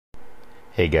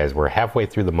Hey guys, we're halfway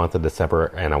through the month of December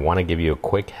and I want to give you a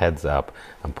quick heads up.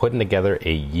 I'm putting together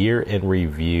a year in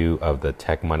review of the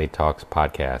Tech Money Talks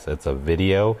podcast. It's a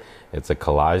video, it's a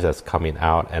collage that's coming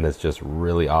out and it's just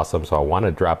really awesome. So I want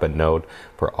to drop a note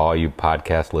for all you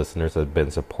podcast listeners that have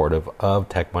been supportive of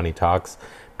Tech Money Talks.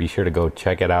 Be sure to go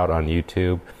check it out on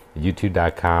YouTube,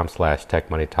 youtube.com/Tech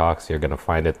Money Talks. You're going to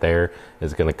find it there.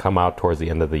 It's going to come out towards the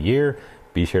end of the year.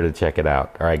 Be sure to check it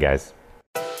out. All right, guys.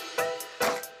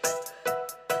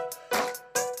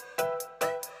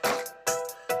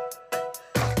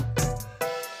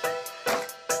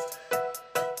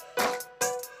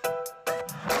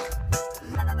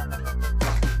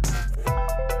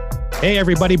 Hey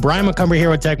everybody, Brian Montgomery here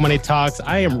with Tech Money Talks.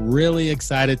 I am really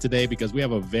excited today because we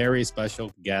have a very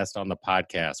special guest on the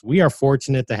podcast. We are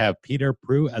fortunate to have Peter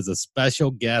Prue as a special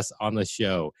guest on the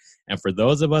show. And for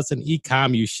those of us in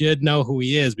e-com, you should know who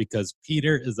he is because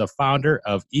Peter is the founder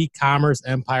of E-Commerce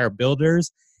Empire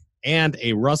Builders and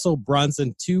a Russell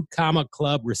Brunson 2 Comma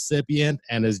Club recipient,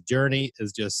 and his journey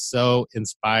is just so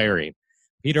inspiring.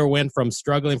 Peter went from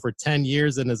struggling for 10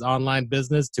 years in his online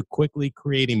business to quickly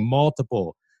creating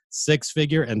multiple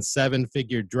six-figure and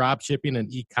seven-figure drop shipping and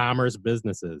e-commerce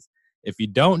businesses. If you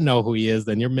don't know who he is,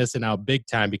 then you're missing out big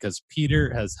time because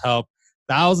Peter has helped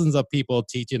thousands of people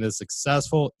teaching his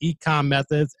successful e-com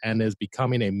methods and is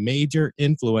becoming a major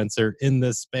influencer in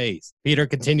this space. Peter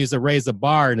continues to raise the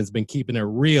bar and has been keeping it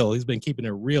real. He's been keeping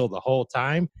it real the whole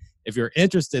time. If you're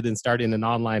interested in starting an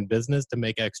online business to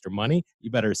make extra money,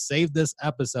 you better save this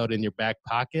episode in your back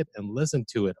pocket and listen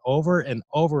to it over and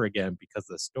over again because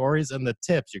the stories and the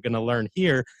tips you're going to learn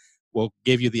here will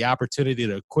give you the opportunity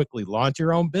to quickly launch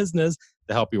your own business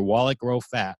to help your wallet grow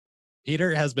fat.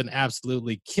 Peter has been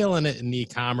absolutely killing it in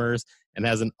e-commerce and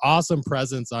has an awesome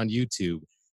presence on YouTube.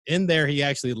 In there, he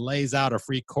actually lays out a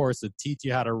free course to teach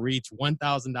you how to reach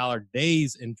 $1,000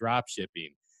 days in drop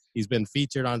shipping. He's been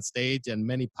featured on stage and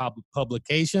many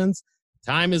publications.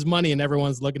 Time is money, and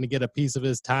everyone's looking to get a piece of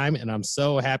his time, and I'm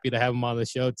so happy to have him on the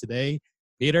show today.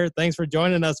 Peter, thanks for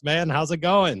joining us, man. How's it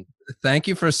going? Thank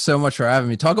you for so much for having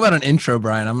me. Talk about an intro,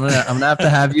 Brian. I'm gonna have to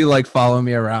have you like follow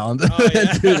me around. Oh,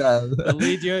 yeah.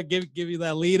 Lead you, give you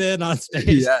that lead in on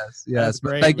stage. Yes. But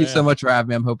great, thank you man. so much for having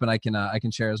me. I'm hoping I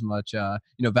can share as much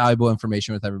valuable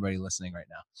information with everybody listening right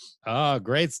now. Oh,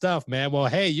 great stuff, man. Well,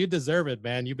 hey, you deserve it,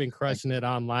 man. You've been crushing it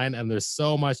online, and there's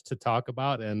so much to talk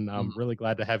about, and I'm really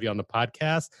glad to have you on the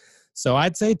podcast. So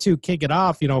I'd say to kick it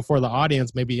off, for the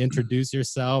audience, maybe introduce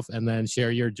yourself and then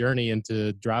share your journey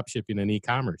into drop shipping and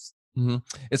e-commerce. Mm-hmm.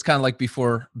 It's kind of like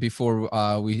before we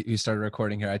started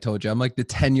recording here, I told you I'm like the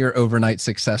 10-year overnight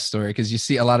success story because you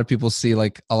see a lot of people see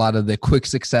like a lot of the quick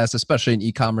success, especially in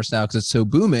e-commerce now because it's so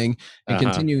booming and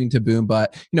continuing to boom.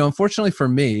 But unfortunately for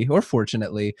me, or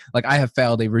fortunately, like I have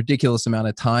failed a ridiculous amount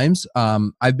of times.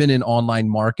 I've been in online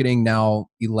marketing now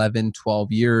 11,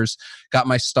 12 years. Got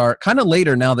my start kind of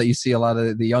later now that you see a lot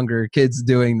of the younger kids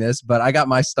doing this, but I got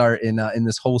my start in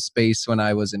this whole space when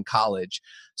I was in college.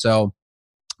 So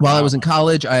while I was in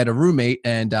college, I had a roommate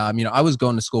and, I was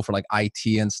going to school for like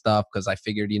IT and stuff because I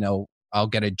figured, I'll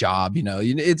get a job,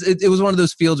 it was one of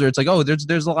those fields where it's like, oh,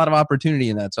 there's a lot of opportunity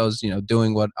in that. So I was,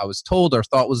 doing what I was told or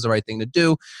thought was the right thing to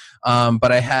do.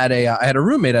 But I had a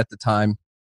roommate at the time.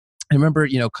 I remember,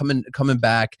 coming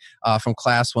back from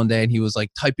class one day and he was like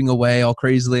typing away all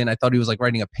crazily. And I thought he was like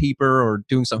writing a paper or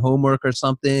doing some homework or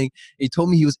something. He told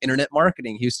me he was internet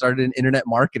marketing. He started an internet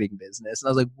marketing business. And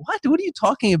I was like, what are you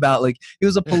talking about? Like it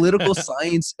was a political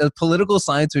science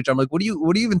which I'm like, what are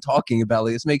you even talking about?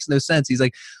 Like, this makes no sense. He's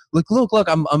like, look,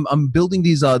 I'm building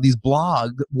these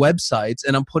blog websites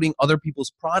and I'm putting other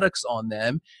people's products on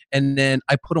them. And then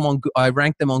I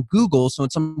rank them on Google. So when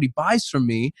somebody buys from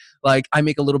me, like I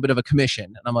make a little bit of a commission.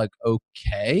 And I'm like,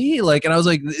 okay. And I was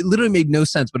like, it literally made no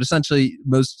sense. But essentially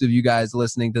most of you guys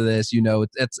listening to this,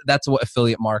 that's what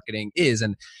affiliate marketing is.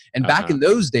 And back in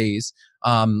those days,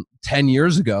 10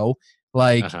 years ago,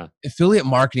 affiliate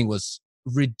marketing was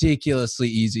ridiculously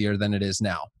easier than it is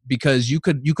now because you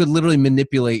could literally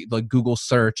manipulate like Google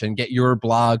search and get your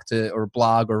blog or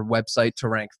website to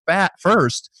rank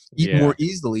first more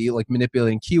easily, like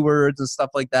manipulating keywords and stuff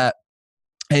like that.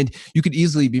 And you could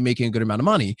easily be making a good amount of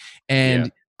money.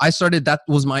 And that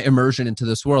was my immersion into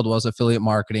this world, was affiliate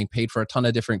marketing, paid for a ton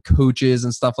of different coaches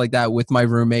and stuff like that with my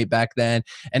roommate back then.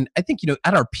 And I think,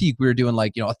 at our peak, we were doing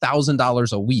like,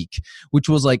 $1,000 a week, which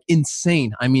was like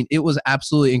insane. I mean, it was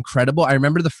absolutely incredible. I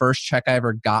remember the first check I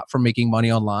ever got from making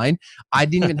money online. I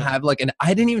didn't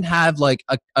even have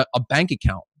a bank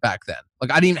account back then.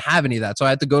 Like I didn't even have any of that. So I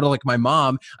had to go to like my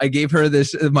mom. I gave her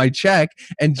this, my check,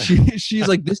 and she's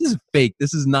like, this is fake.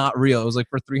 This is not real. It was like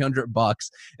for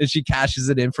 $300, and she cashes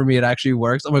it in for me. It actually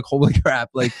works. I'm like, holy crap.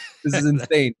 Like this is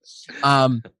insane.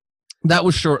 That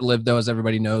was short-lived though, as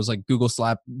everybody knows. Like Google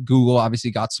obviously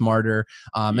got smarter,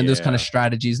 and those kind of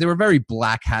strategies, they were very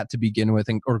black hat to begin with,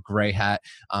 or gray hat.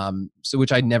 So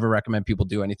which I never recommend people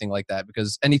do anything like that,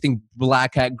 because anything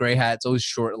black hat, gray hat, it's always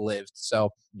short-lived. So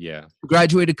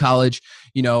graduated college,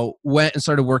 went and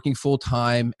started working full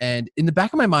time. And in the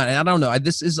back of my mind, and I don't know,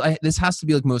 this has to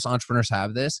be like most entrepreneurs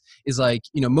have this, is like,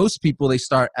 most people, they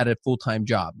start at a full-time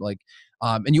job. Like,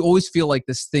 and you always feel like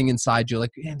this thing inside you, like,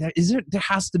 man, there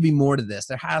has to be more to this.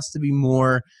 There has to be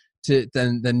more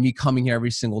than me coming here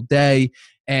every single day.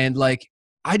 And like,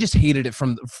 I just hated it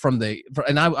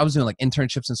and I was doing like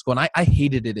internships in school, and I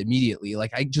hated it immediately.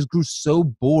 Like I just grew so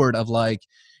bored of like,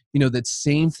 that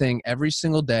same thing every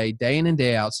single day, day in and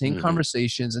day out, same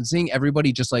conversations, and seeing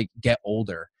everybody just like get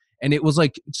older. And it was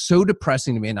like so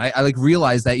depressing to me. And I like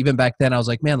realized that even back then I was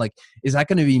like, man, like, is that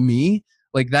going to be me?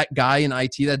 Like that guy in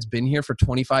IT that's been here for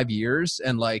 25 years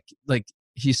and like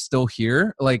he's still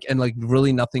here, like, and like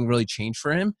really nothing really changed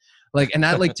for him. Like, and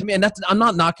that like to me, and I'm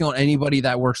not knocking on anybody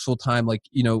that works full time. Like,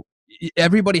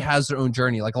 everybody has their own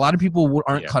journey. Like a lot of people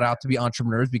aren't cut out to be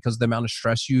entrepreneurs because the amount of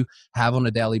stress you have on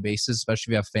a daily basis,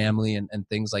 especially if you have family and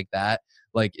things like that.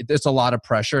 Like there's a lot of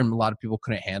pressure, and a lot of people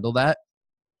couldn't handle that.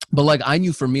 But like I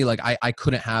knew for me, like I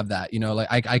couldn't have that, like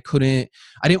I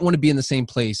didn't want to be in the same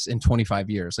place in 25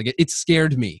 years. Like it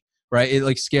scared me, right? It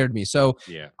like scared me. So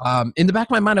in the back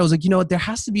of my mind, I was like, there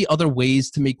has to be other ways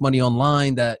to make money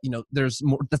online that, there's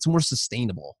more, that's more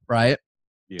sustainable, right?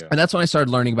 Yeah. And that's when I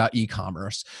started learning about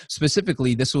e-commerce.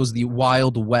 Specifically, this was the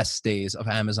Wild West days of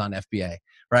Amazon FBA,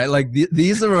 right? Like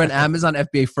these are when Amazon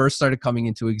FBA first started coming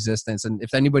into existence. And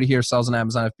if anybody here sells on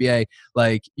Amazon FBA,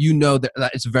 like,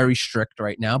 that it's very strict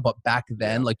right now. But back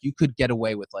then, like you could get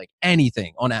away with like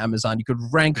anything on Amazon. You could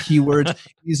rank keywords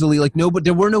easily. Like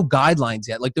there were no guidelines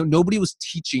yet. Like nobody was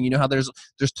teaching, how there's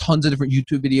tons of different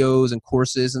YouTube videos and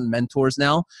courses and mentors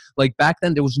now. Like back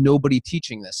then there was nobody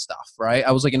teaching this stuff, right?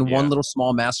 I was like in one little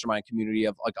small mastermind community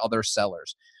of like other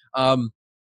sellers.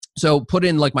 So put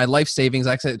in like my life savings.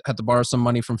 I actually had to borrow some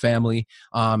money from family.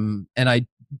 And I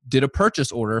did a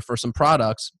purchase order for some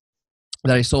products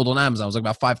that I sold on Amazon. It was like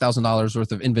about $5,000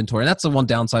 worth of inventory. And that's the one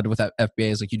downside with FBA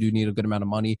is like you do need a good amount of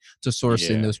money to source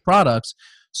in those products.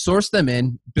 Source them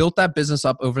in, built that business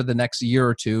up over the next year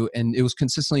or two, and it was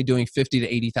consistently doing $50,000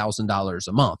 to $80,000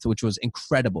 a month, which was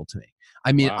incredible to me.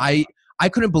 I mean, wow. I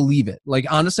couldn't believe it. Like,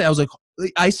 honestly, I was like,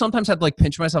 I sometimes had to like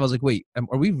pinch myself. I was like, wait,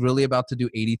 are we really about to do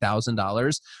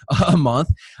 $80,000 a month?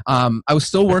 I was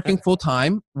still working full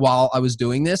time while I was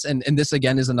doing this. And this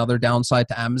again is another downside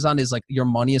to Amazon is like your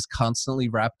money is constantly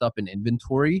wrapped up in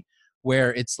inventory,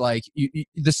 where it's like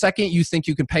the second you think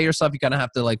you can pay yourself, you kind of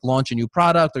have to like launch a new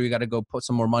product, or you got to go put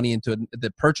some more money into the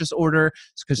purchase order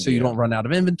so you don't run out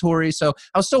of inventory. So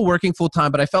I was still working full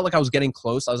time, but I felt like I was getting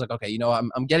close. I was like, okay,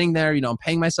 I'm getting there. I'm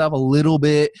paying myself a little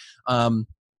bit.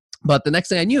 But the next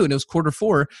thing I knew, and it was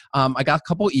Q4, I got a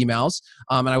couple emails,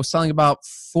 and I was selling about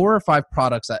 4 or 5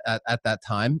 products at that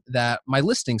time that my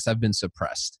listings have been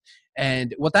suppressed.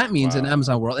 And what that means in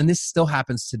Amazon world, and this still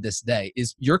happens to this day,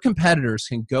 is your competitors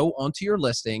can go onto your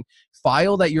listing,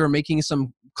 file that you're making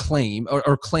some claim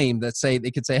or claim that they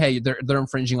could say, hey, they're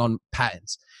infringing on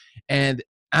patents. And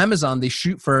Amazon, they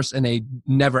shoot first and they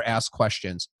never ask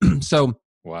questions. So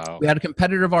we had a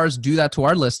competitor of ours do that to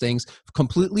our listings,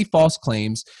 completely false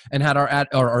claims, and had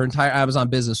our entire Amazon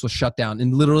business was shut down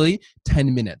in literally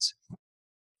 10 minutes.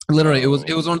 Literally, it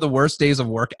was one of the worst days of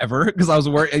work ever because I was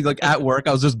at work.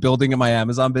 I was just building in my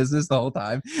Amazon business the whole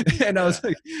time, and I was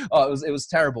like, oh, it was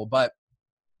terrible. But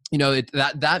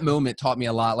that moment taught me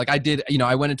a lot. Like I did,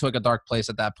 I went into like a dark place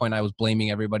at that point. I was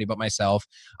blaming everybody but myself,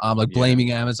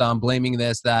 blaming Amazon, blaming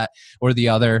this, that, or the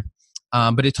other.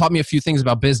 But it taught me a few things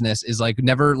about business is like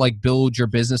never like build your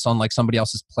business on like somebody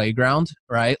else's playground,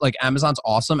 right? Like Amazon's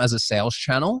awesome as a sales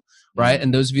channel, right?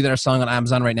 And those of you that are selling on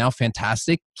Amazon right now,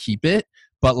 fantastic, keep it.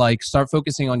 But like start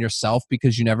focusing on yourself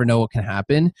because you never know what can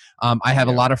happen. I have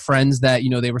a lot of friends that,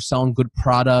 they were selling good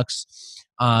products.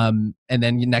 And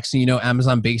then next thing you know,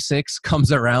 Amazon Basics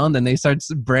comes around and they start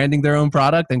branding their own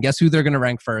product. And guess who they're going to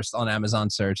rank first on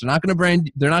Amazon search? They're not going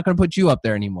to put you up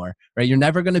there anymore, right? You're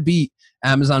never going to beat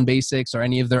Amazon Basics or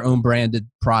any of their own branded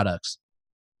products.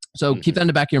 So keep that in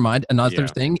the back of your mind. Another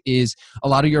thing is a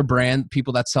lot of your brand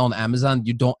people that sell on Amazon,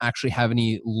 you don't actually have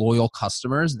any loyal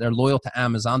customers. They're loyal to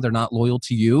Amazon. They're not loyal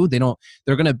to you. They're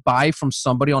going to buy from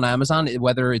somebody on Amazon,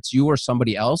 whether it's you or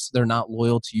somebody else. They're not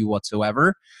loyal to you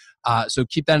whatsoever. So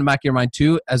keep that in the back of your mind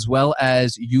too, as well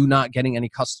as you not getting any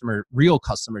real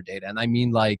customer data. And I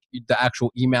mean like the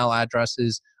actual email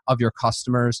addresses of your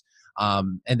customers.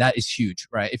 And that is huge,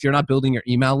 right? If you're not building your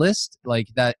email list like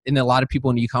that, and a lot of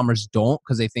people in e-commerce don't,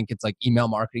 because they think it's like email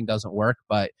marketing doesn't work,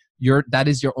 but that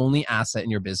is your only asset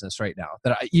in your business right now.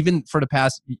 Even for the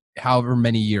past however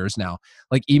many years now,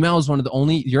 like email is one of the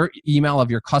only, your email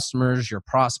of your customers, your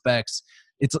prospects,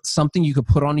 it's something you could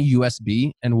put on a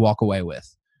USB and walk away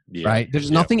with. Yeah, right?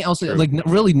 There's nothing else, true. Like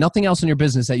really nothing else in your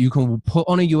business that you can put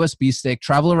on a USB stick,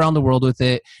 travel around the world with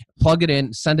it, plug it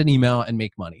in, send an email and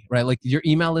make money, right? Like your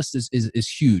email list is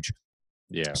huge.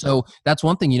 Yeah. So that's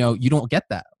one thing, you don't get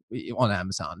that on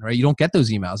Amazon, right? You don't get those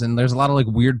emails. And there's a lot of like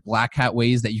weird black hat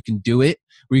ways that you can do it,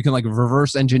 where you can like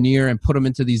reverse engineer and put them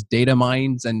into these data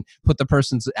mines and put the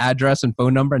person's address and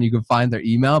phone number and you can find their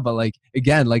email. But like,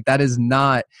 again, like that is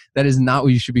not what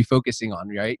you should be focusing on,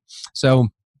 right? So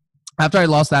after I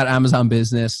lost that Amazon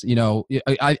business,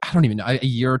 I don't even know, a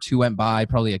year or two went by,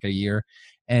 probably like a year.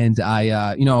 And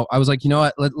I was like, you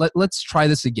know what, let's try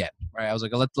this again, right? I was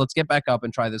like, let's get back up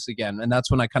and try this again. And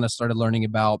that's when I kind of started learning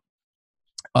about,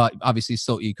 obviously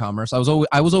still e-commerce. I was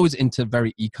always into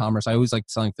very e-commerce. I always liked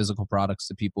selling physical products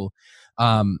to people.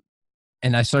 And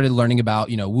I started learning about,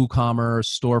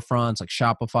 WooCommerce, storefronts like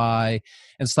Shopify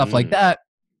and stuff like that.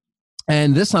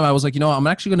 And this time I was like, I'm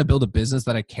actually going to build a business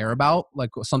that I care about, like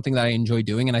something that I enjoy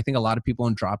doing. And I think a lot of people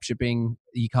in dropshipping,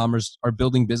 e-commerce are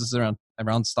building businesses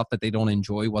around stuff that they don't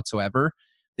enjoy whatsoever.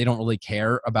 They don't really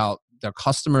care about their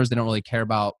customers. They don't really care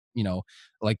about,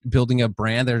 like building a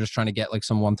brand. They're just trying to get like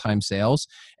some one-time sales.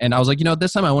 And I was like,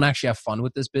 this time I want to actually have fun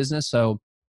with this business. So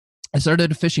I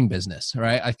started a fishing business,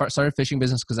 right? I started a fishing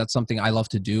business because that's something I love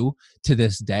to do to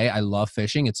this day. I love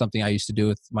fishing. It's something I used to do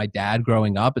with my dad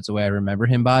growing up. It's the way I remember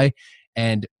him by.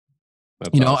 And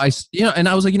that's awesome. And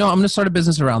I was like, I'm going to start a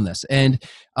business around this. And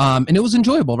it was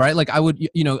enjoyable, right? Like I would,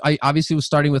 I obviously was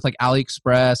starting with like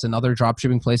AliExpress and other drop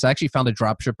shipping places. I actually found a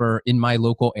drop shipper in my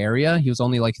local area. He was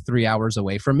only like 3 hours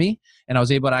away from me. And I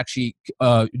was able to actually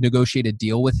negotiate a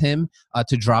deal with him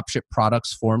to drop ship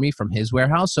products for me from his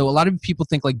warehouse. So a lot of people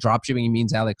think like drop shipping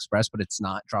means AliExpress, but it's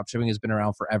not. Drop shipping has been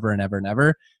around forever and ever and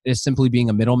ever. It is simply being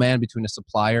a middleman between a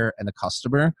supplier and a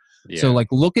customer. Yeah. So like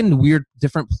look in weird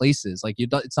different places. Like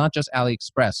it's not just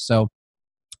AliExpress. So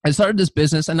I started this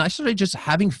business and I started just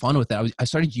having fun with it. I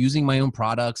started using my own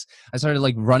products. I started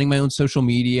like running my own social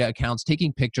media accounts,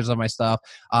 taking pictures of my stuff.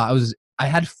 I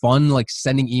had fun like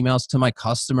sending emails to my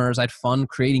customers. I had fun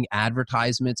creating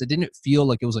advertisements. It didn't feel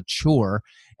like it was a chore.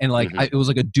 And like it was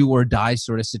like a do or die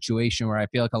sort of situation where I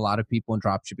feel like a lot of people in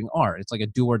dropshipping are. It's like a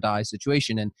do or die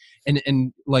situation.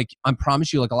 And like I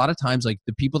promise you, like a lot of times, like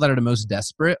the people that are the most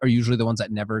desperate are usually the ones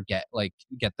that never get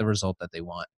the result that they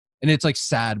want. And it's like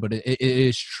sad, but it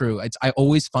is true. I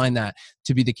always find that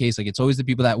to be the case. Like it's always the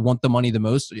people that want the money the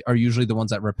most are usually the ones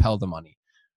that repel the money.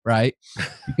 Right?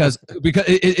 Because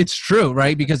it's true,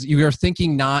 right? Because you're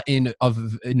thinking not in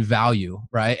value,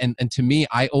 right? And to me,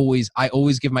 I always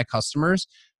give my customers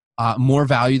more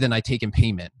value than I take in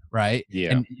payment, right?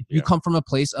 Yeah. And if you come from a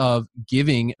place of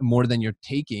giving more than you're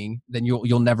taking, then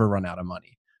you'll never run out of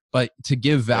money. But to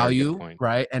give value,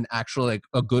 right, and actually like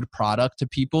a good product to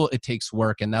people, it takes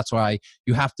work. And that's why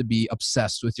you have to be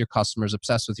obsessed with your customers,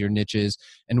 obsessed with your niches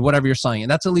and whatever you're selling.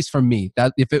 And that's at least for me.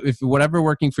 That if whatever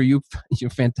working for you, you're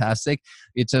fantastic.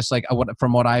 It's just like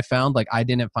from what I found, like I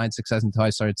didn't find success until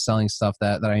I started selling stuff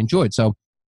that I enjoyed. So,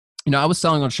 I was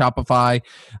selling on Shopify.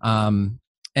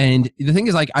 And the thing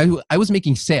is, like, I was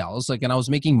making sales, like, and I was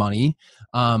making money,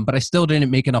 but I still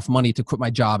didn't make enough money to quit my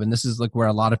job. And this is like where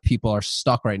a lot of people are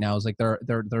stuck right now. Is like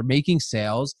they're making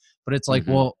sales, but it's like,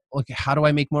 well, okay, how do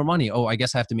I make more money? Oh, I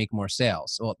guess I have to make more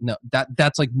sales. Well, no,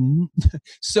 that's like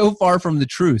so far from the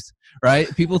truth, right?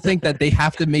 People think that they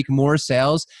have to make more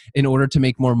sales in order to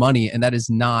make more money, and that is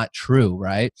not true,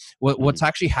 right? What's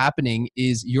actually happening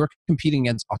is you're competing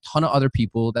against a ton of other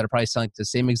people that are probably selling the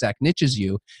same exact niche as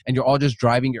you, and you're all just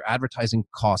driving your advertising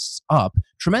costs up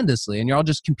tremendously, and you're all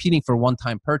just competing for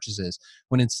one-time purchases,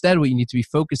 when instead what you need to be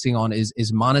focusing on is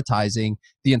monetizing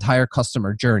the entire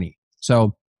customer journey.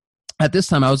 So at this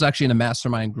time, I was actually in a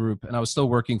mastermind group, and I was still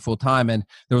working full time. And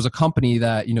there was a company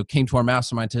that came to our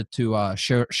mastermind to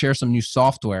share some new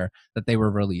software that they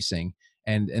were releasing,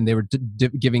 and they were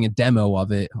giving a demo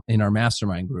of it in our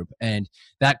mastermind group. And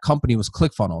that company was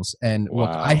ClickFunnels. And wow.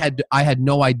 Look, I had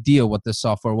no idea what this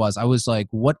software was. I was like,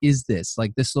 "What is this?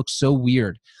 Like, this looks so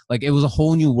weird." Like, it was a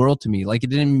whole new world to me. Like,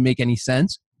 it didn't make any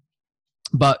sense.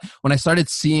 But when I started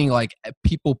seeing like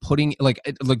people putting like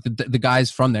the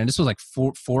guys from there, and this was like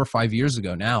 4 or 5 years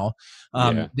ago now,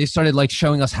 Yeah. they started like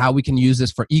showing us how we can use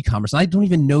this for e-commerce. And I don't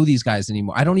even know these guys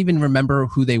anymore. I don't even remember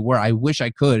who they were. I wish I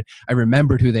could. I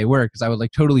remembered who they were because I would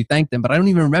like totally thank them, but I don't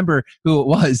even remember who it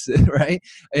was. Right?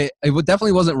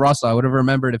 Definitely wasn't Russell. I would have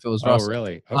remembered if it was Russell. Oh,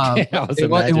 really? Okay. I was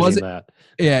imagining it wasn't. that.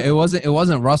 Yeah, it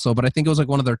wasn't Russell, but I think it was like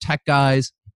one of their tech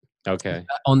guys Okay.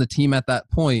 on the team at that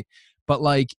point. But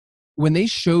like when they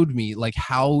showed me like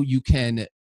how you can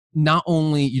not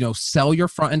only, sell your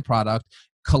front end product,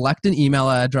 collect an email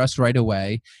address right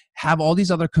away, have all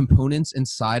these other components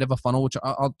inside of a funnel, which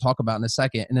I'll talk about in a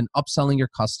second, and then upselling your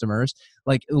customers,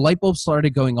 like light bulbs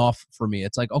started going off for me.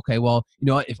 It's like, okay, well,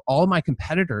 if all of my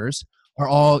competitors are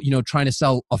all, trying to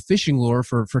sell a fishing lure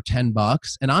for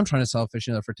 $10 and I'm trying to sell a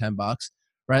fishing lure for $10,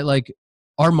 right? Like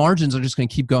our margins are just going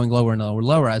to keep going lower and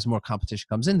lower as more competition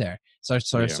comes in there. So I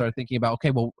started thinking about, okay,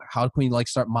 well, how can we like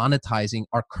start monetizing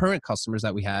our current customers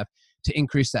that we have to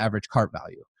increase the average cart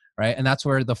value, right? And that's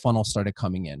where the funnel started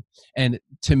coming in. And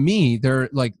to me, they're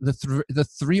like the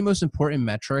three most important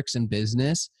metrics in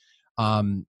business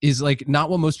is like not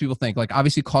what most people think. Like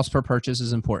obviously cost per purchase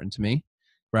is important to me,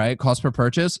 right? Cost per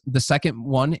purchase. The second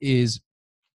one is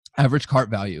average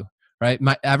cart value. Right?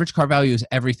 My average cart value is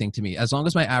everything to me. As long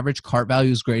as my average cart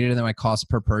value is greater than my cost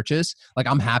per purchase, like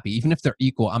I'm happy. Even if they're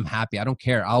equal, I'm happy. I don't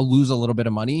care. I'll lose a little bit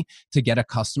of money to get a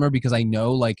customer because I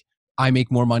know like I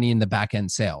make more money in the back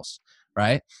end sales.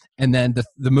 Right. And then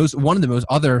third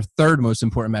most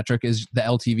important metric is the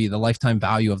LTV, the lifetime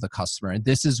value of the customer. And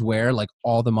this is where like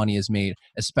all the money is made,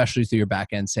 especially through your back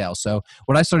end sales. So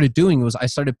what I started doing was I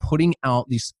started putting out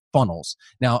these funnels.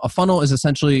 Now, a funnel is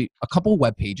essentially a couple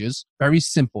web pages, very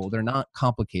simple. They're not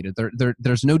complicated.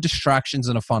 There's no distractions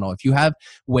in a funnel. If you have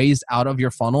ways out of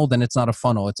your funnel, then it's not a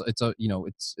funnel. It's a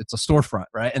storefront,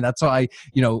 right? And that's why,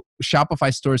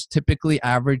 Shopify stores typically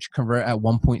average convert at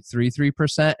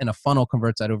 1.33%, and a funnel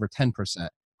converts at over 10%.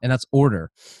 And that's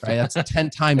order, right? That's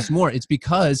 10 times more. It's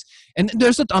because, and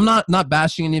I'm not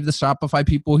bashing any of the Shopify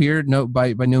people here, no,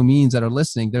 by no means that are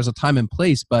listening. There's a time and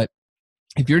place, but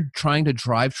if you're trying to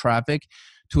drive traffic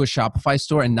to a Shopify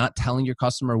store and not telling your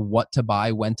customer what to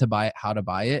buy, when to buy it, how to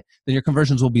buy it, then your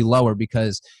conversions will be lower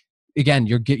because, again,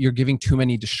 you're giving too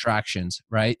many distractions,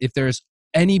 right? If there's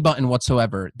any button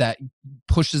whatsoever that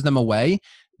pushes them away,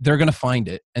 they're going to find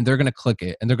it and they're going to click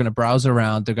it and they're going to browse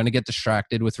around. They're going to get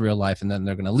distracted with real life and then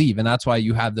they're going to leave. And that's why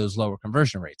you have those lower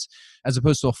conversion rates as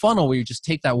opposed to a funnel where you just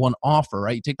take that one offer,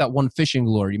 right? You take that one fishing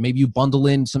lure. Maybe you bundle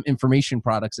in some information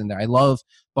products in there. I love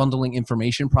bundling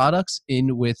information products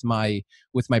in with my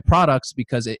products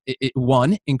because it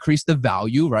one, increase the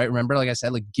value, right? Remember, like I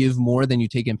said, like give more than you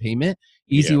take in payment.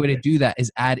 Easy way to do that is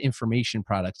add information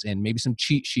products in, maybe some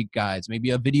cheat sheet guides, maybe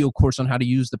a video course on how to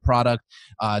use the product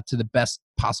to the best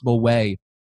possible way,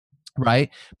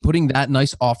 right? Putting that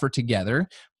nice offer together,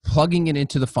 plugging it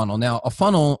into the funnel. Now, a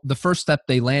funnel, the first step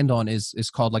they land on is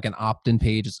called like an opt-in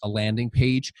page. It's a landing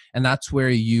page, and that's where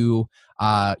you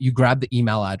grab the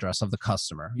email address of the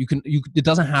customer. It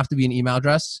doesn't have to be an email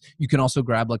address. You can also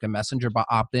grab like a messenger bot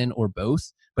opt-in or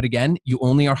both. But again, you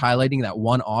only are highlighting that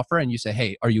one offer, and you say,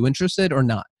 "Hey, are you interested or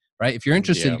not?" Right? If you're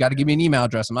interested, you got to give me an email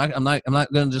address. I'm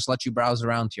not going to just let you browse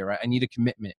around here, right? I need a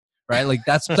commitment. Right? Like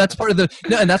that's part of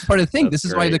and that's part of the thing. This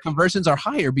is why the conversions are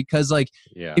higher because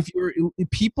if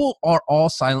people are all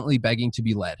silently begging to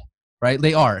be led, right?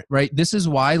 They are, right? This is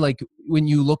why like when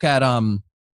you look at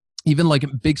even like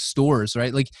big stores,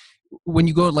 right? Like when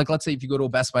you go, like, let's say if you go to a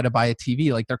Best Buy to buy a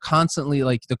TV, like they're constantly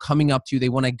like, they're coming up to you. They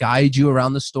want to guide you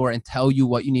around the store and tell you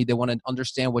what you need. They want to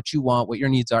understand what you want, what your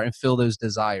needs are, and fill those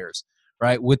desires,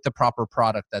 right? With the proper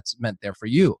product that's meant there for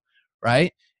you,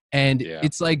 right? And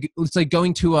it's like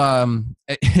going to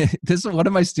this one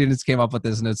of my students came up with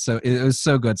this, and it was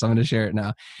so good. So I'm going to share it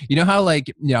now. You know how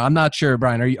like I'm not sure,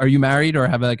 Brian. Are you married or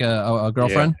have like a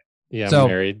girlfriend? Yeah, I'm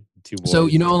married. 2 boys. So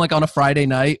like on a Friday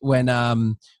night when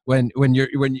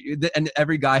you and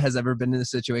every guy has ever been in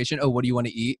this situation. Oh, what do you want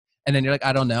to eat? And then you're like,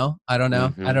 I don't know.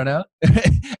 Mm-hmm. I don't know.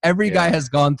 Every guy has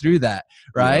gone through that,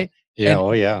 right? Yeah.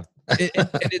 And,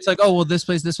 and it's like, oh, well, this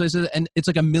place, and it's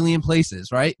like a million places,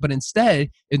 right? But instead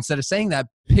of saying that,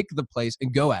 pick the place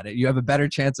and go at it. You have a better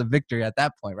chance of victory at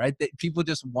that point, right? People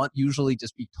just usually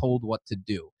just be told what to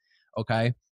do,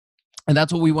 okay? And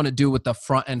that's what we want to do with the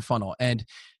front end funnel. And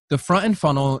the front end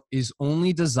funnel is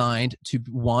only designed to,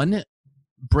 one,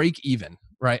 break even,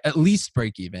 right? At least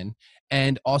break even,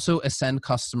 and also ascend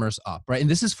customers up, right? And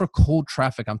this is for cold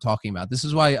traffic I'm talking about. This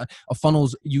is why a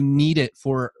funnel's, you need it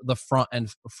for the front end,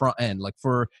 like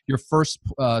for your first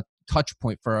touch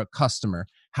point for a customer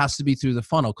has to be through the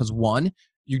funnel. Because one,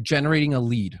 you're generating a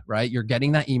lead, right? You're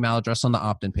getting that email address on the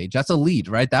opt-in page. That's a lead,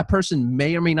 right? That person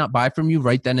may or may not buy from you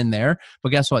right then and there, but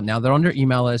guess what? Now they're on your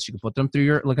email list. You can put them through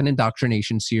your like an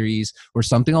indoctrination series or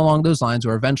something along those lines,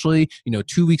 or eventually,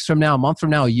 2 weeks from now, a month from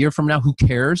now, a year from now, who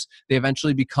cares? They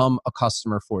eventually become a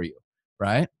customer for you,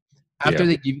 right? After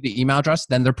they give you the email address,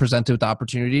 then they're presented with the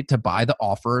opportunity to buy the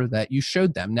offer that you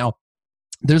showed them. Now,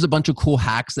 there's a bunch of cool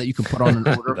hacks that you can put on an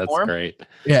order That's form. Great.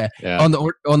 Yeah. On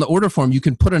the order form, you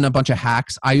can put in a bunch of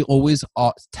hacks. I always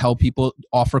tell people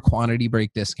offer quantity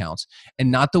break discounts,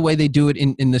 and not the way they do it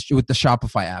in this with the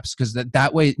Shopify apps, because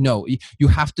that way, no, you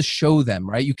have to show them,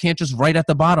 right? You can't just write at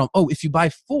the bottom, oh, if you buy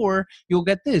 4, you'll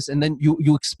get this, and then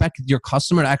you expect your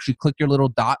customer to actually click your little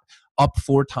dot up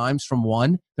 4 times from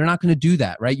 1. They're not going to do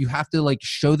that, right? You have to like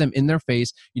show them in their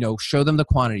face, show them the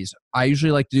quantities. I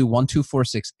usually like to do 1, 2, 4,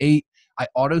 6, 8. I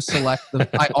auto select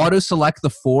the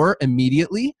 4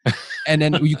 immediately, and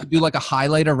then you can do like a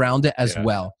highlight around it as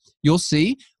well. You'll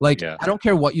see, I don't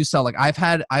care what you sell. Like I've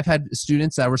had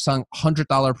students that were selling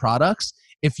 $100 products.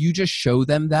 If you just show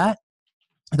them that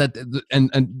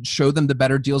and show them the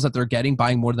better deals that they're getting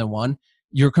buying more than one,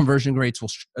 your conversion rates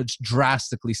will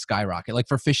drastically skyrocket. Like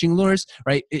for fishing lures,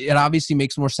 right? It obviously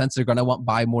makes more sense. They're going to want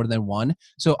buy more than one.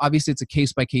 So obviously it's a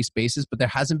case by case basis, but there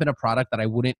hasn't been a product that I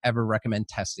wouldn't ever recommend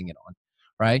testing it on,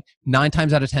 right? 9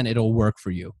 times out of 10, it'll work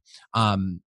for you.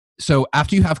 So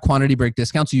after you have quantity break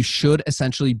discounts, you should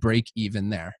essentially break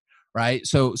even there, right?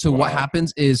 So what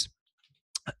happens is,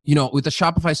 with the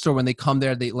Shopify store, when they come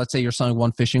there, let's say you're selling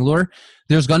one fishing lure,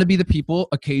 there's going to be the people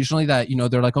occasionally that,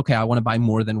 they're like, okay, I want to buy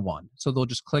more than one. So they'll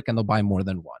just click and they'll buy more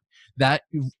than one. That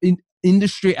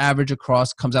industry average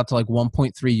across comes out to like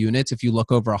 1.3 units. If you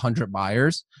look over 100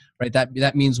 buyers, right?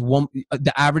 That means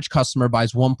the average customer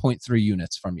buys 1.3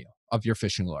 units from you of your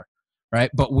fishing lure, right?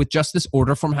 But with just this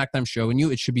order form hack that I'm showing you,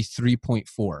 it should be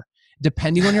 3.4.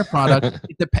 Depending on your product,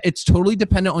 it's totally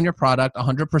dependent on your product,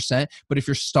 100%. But if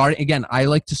you're starting, again, I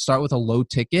like to start with a low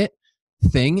ticket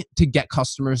thing to get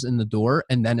customers in the door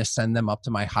and then ascend them up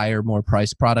to my higher, more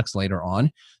priced products later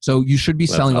on. So you should be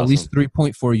selling at least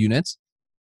 3.4 units.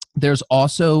 There's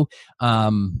also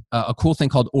a cool thing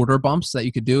called order bumps that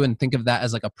you could do, and think of that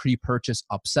as like a pre-purchase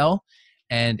upsell.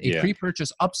 And a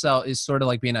pre-purchase upsell is sort of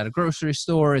like being at a grocery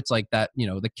store. It's like that,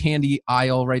 the candy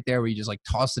aisle right there where you just like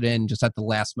toss it in just at the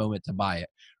last moment to buy it,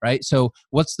 right? So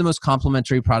what's the most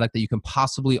complimentary product that you can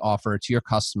possibly offer to your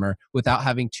customer without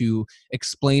having to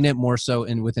explain it more so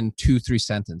within 2-3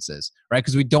 sentences, right?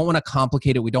 Because we don't want to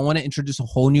complicate it. We don't want to introduce a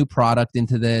whole new product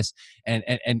into this and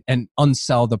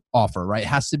unsell the offer, right? It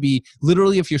has to be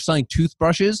literally, if you're selling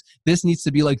toothbrushes, this needs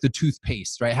to be like the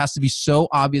toothpaste, right? It has to be so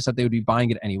obvious that they would be buying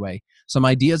it anyway. Some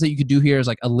ideas that you could do here is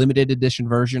like a limited edition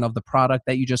version of the product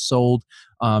that you just sold.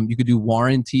 You could do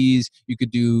warranties. You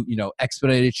could do,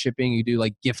 expedited shipping. You could do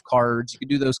like gift cards. You could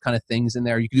do those kind of things in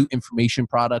there. You could do information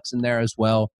products in there as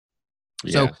well.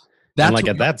 Yeah. So that's and like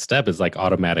at that step is like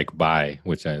automatic buy,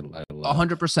 which I love.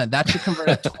 100%. That should convert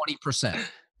at 20%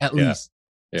 at least.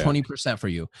 20% for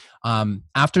you.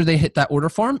 After they hit that order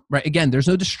form, right? Again, there's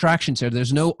no distractions here.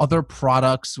 There's no other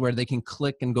products where they can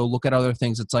click and go look at other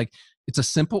things. It's like, it's a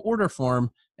simple order form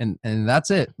and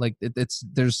that's it. Like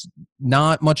there's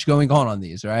not much going on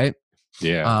these, right?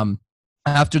 Yeah.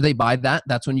 After they buy that,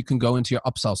 that's when you can go into your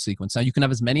upsell sequence. Now you can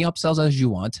have as many upsells as you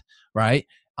want, right?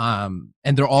 And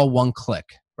they're all one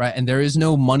click. Right. And there is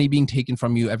no money being taken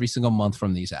from you every single month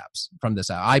from these apps, from this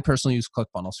app. I personally use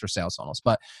ClickFunnels for sales funnels,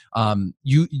 but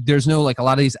there's no, like, a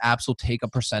lot of these apps will take a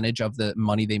percentage of the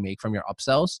money they make from your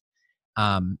upsells.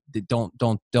 They don't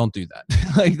do that.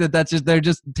 Like that's just,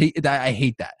 I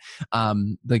hate that.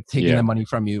 Like taking the money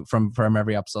from you from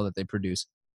every upsell that they produce.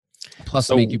 Plus,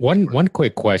 so one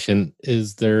quick question: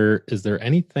 is there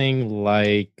anything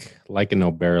like an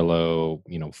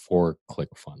Oberlo, for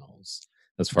ClickFunnels?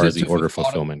 As far as the order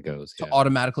fulfillment goes, to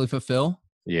automatically fulfill.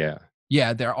 Yeah,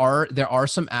 there are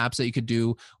some apps that you could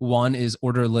do. One is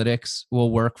Orderlytics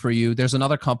will work for you. There's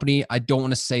another company, I don't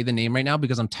want to say the name right now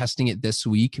because I'm testing it this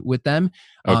week with them.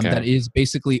 That is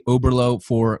basically Oberlo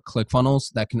for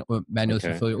ClickFunnels that can manually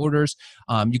fulfill your orders.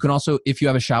 You can also, if you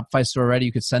have a Shopify store already,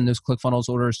 you could send those ClickFunnels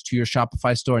orders to your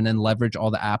Shopify store and then leverage all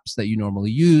the apps that you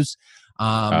normally use.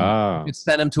 You could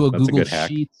send them to a Google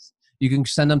Sheets. You can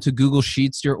send them to Google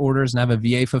Sheets, your orders, and have a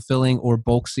VA fulfilling, or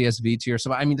bulk CSV to your.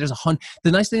 So I mean, there's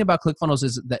the nice thing about ClickFunnels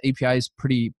is the API is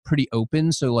pretty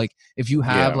open. So like if you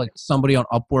have like somebody on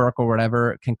Upwork or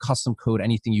whatever can custom code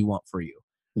anything you want for you,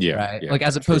 Yeah. right? Yeah. Like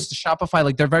as True. opposed to Shopify,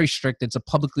 like they're very strict. It's a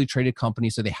publicly traded company,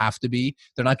 so they have to be.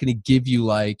 They're not going to give you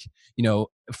like,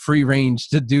 free range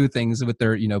to do things with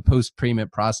their, post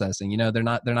payment processing. They're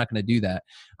not going to do that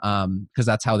because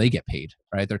that's how they get paid,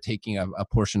 right? They're taking a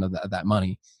portion of that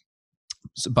money.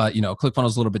 So, but ClickFunnels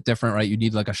is a little bit different, right? You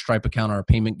need like a Stripe account or a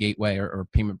payment gateway or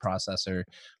payment processor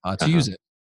to use it.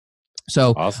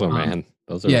 So awesome, man.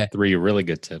 Those are yeah. 3 really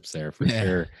good tips there for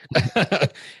sure.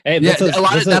 Hey, that's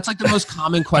like the most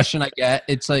common question I get.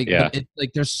 It's like,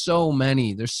 there's so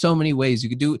many ways you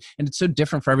could do, and it's so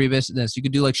different for every business. You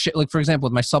could do like for example,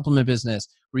 with my supplement business,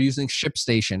 we're using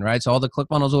ShipStation, right? So all the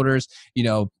ClickFunnels orders,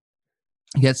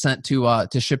 get sent to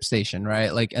ShipStation,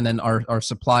 right? Like, and then our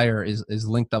supplier is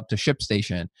linked up to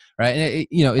ShipStation, right?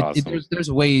 And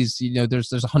there's ways,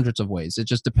 there's hundreds of ways. It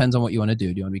just depends on what you want to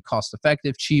do. Do you want to be cost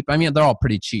effective, cheap? I mean, they're all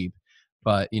pretty cheap,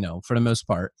 but for the most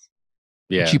part,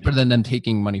 cheaper than them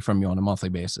taking money from you on a monthly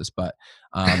basis. But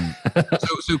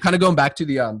so kind of going back to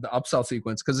the upsell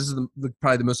sequence, because this is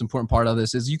probably the most important part of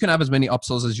this, is you can have as many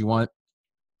upsells as you want.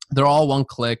 They're all one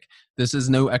click. This is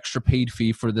no extra paid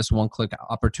fee for this one click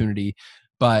opportunity.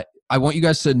 But I want you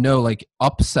guys to know, like,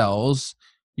 upsells,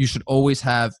 you should always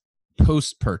have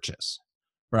post-purchase,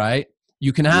 right?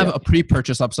 You can have a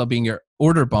pre-purchase upsell being your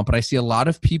order bump, but I see a lot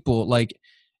of people like,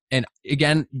 and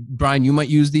again, Brian, you might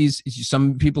use these.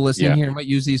 Some people listening here might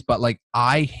use these, but like,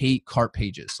 I hate cart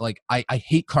pages. Like I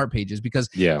hate cart pages because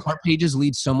cart pages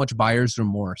lead so much buyer's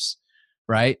remorse,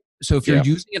 right? So if you're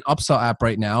using an upsell app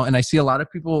right now, and I see a lot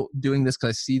of people doing this because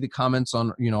I see the comments on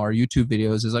our YouTube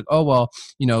videos is like, oh well,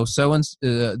 so and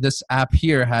this app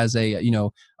here has a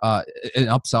an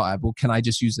upsell app. Well, can I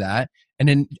just use that? And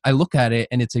then I look at it,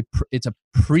 and it's a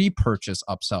pre-purchase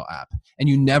upsell app, and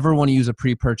you never want to use a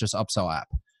pre-purchase upsell app.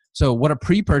 So what a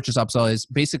pre-purchase upsell is,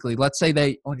 basically, let's say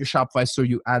they on your Shopify store,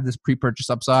 you add this pre-purchase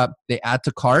upsell app, they add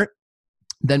to cart,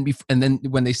 and then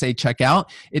when they say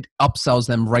checkout, it upsells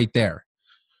them right there.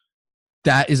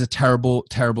 That is a terrible,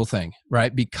 terrible thing,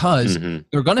 right? Because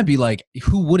they're going to be like,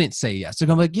 who wouldn't say yes? They're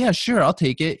going to be like, yeah, sure, I'll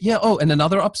take it. Yeah. Oh, and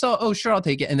another upsell. Oh, sure, I'll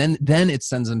take it. And then it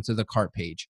sends them to the cart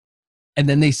page. And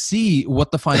then they see what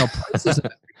the final price is of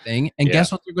everything. And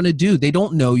guess what they're going to do? They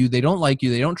don't know you. They don't like you.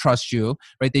 They don't trust you,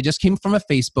 right? They just came from a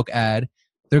Facebook ad.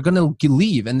 They're going to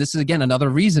leave. And this is, again, another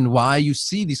reason why you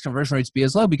see these conversion rates be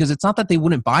as low, because it's not that they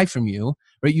wouldn't buy from you,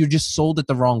 right? You just sold it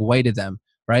the wrong way to them.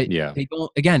 Right? Yeah. They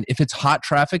don't, again, if it's hot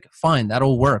traffic, fine,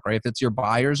 that'll work, right? If it's your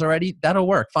buyers already, that'll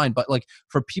work, fine. But like,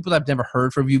 for people that have never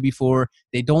heard from you before,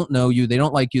 they don't know you, they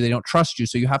don't like you, they don't trust you.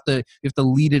 So you have to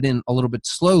lead it in a little bit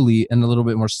slowly and a little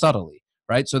bit more subtly,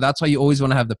 right? So that's why you always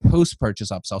want to have the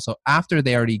post-purchase upsell. So after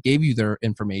they already gave you their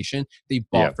information, they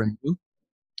bought from you,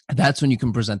 that's when you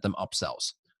can present them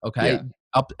upsells. Okay.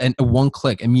 Up and one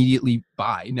click, immediately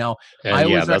buy. Now,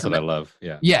 that's what I love.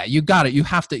 Yeah, you got it. You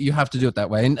have to do it that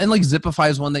way. And like Zipify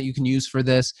is one that you can use for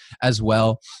this as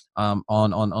well on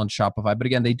Shopify. But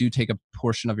again, they do take a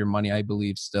portion of your money, I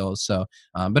believe, still. So,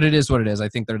 but it is what it is. I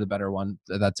think they're the better one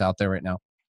that's out there right now.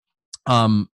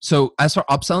 So as for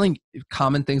upselling,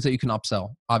 common things that you can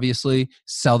upsell, obviously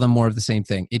sell them more of the same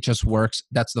thing. It just works.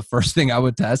 That's the first thing I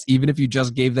would test. Even if you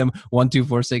just gave them 1, 2,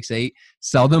 4, 6, 8,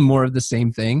 sell them more of the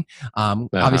same thing.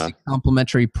 Obviously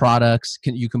complementary products,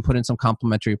 you can put in some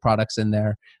complementary products in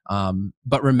there.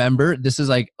 But remember, this is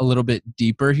like a little bit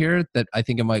deeper here that I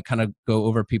think it might kind of go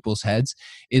over people's heads,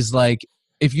 is like,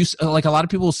 if you, like, a lot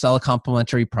of people sell a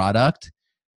complementary product,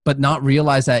 but not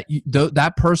realize that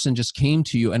that person just came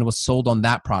to you and was sold on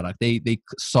that product. They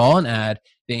saw an ad,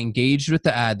 they engaged with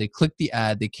the ad, they clicked the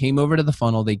ad, they came over to the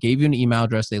funnel, they gave you an email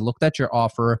address, they looked at your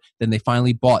offer, then they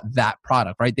finally bought that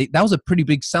product, right? That was a pretty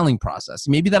big selling process.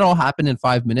 Maybe that all happened in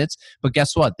 5 minutes, but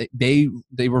guess what? They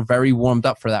were very warmed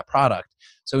up for that product.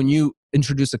 So when you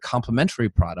introduce a complementary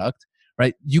product,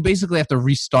 right, you basically have to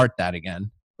restart that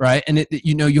again, right? And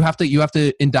you have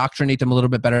to indoctrinate them a little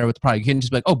bit better with the product. You can't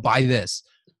just be like, oh, buy this.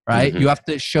 Right? You have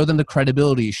to show them the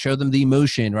credibility, show them the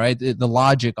emotion, right? The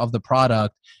logic of the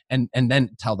product, and then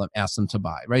ask them to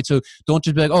buy, right? So don't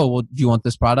just be like, oh, well, do you want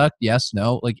this product? Yes,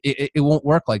 no. Like it won't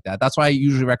work like that. That's why I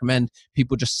usually recommend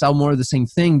people just sell more of the same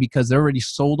thing, because they're already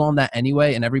sold on that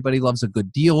anyway, and everybody loves a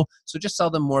good deal. So just sell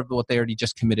them more of what they already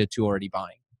just committed to already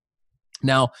buying.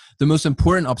 Now, the most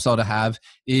important upsell to have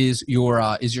is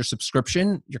your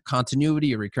subscription, your continuity,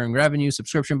 your recurring revenue,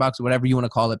 subscription box, whatever you want to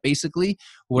call it. Basically,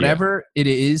 whatever it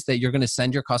is that you're going to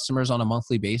send your customers on a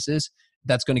monthly basis,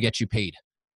 that's going to get you paid,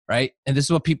 right? And this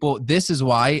is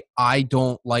why I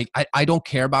don't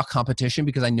care about competition,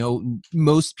 because I know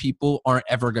most people aren't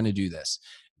ever going to do this.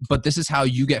 But this is how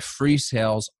you get free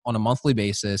sales on a monthly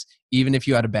basis, even if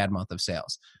you had a bad month of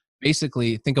sales.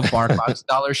 basically think of BarkBox,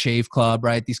 Dollar Shave Club,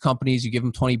 right? These companies, you give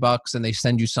them $20 and they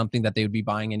send you something that they would be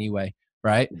buying anyway,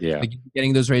 right? Yeah. Like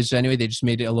getting those razors anyway, they just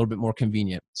made it a little bit more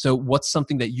convenient. So what's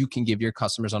something that you can give your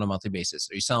customers on a monthly basis?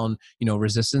 Are you selling,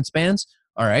 resistance bands?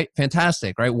 All right,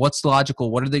 fantastic, right? What's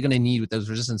logical? What are they going to need with those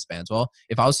resistance bands? Well,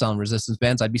 if I was selling resistance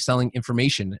bands, I'd be selling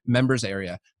information, members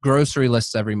area, grocery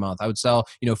lists every month. I would sell,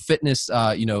 fitness,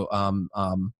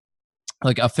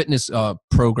 like a fitness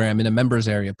program in a members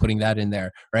area, putting that in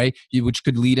there, right? Which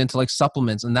could lead into like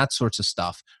supplements and that sorts of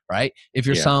stuff, right? If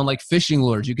you're selling like fishing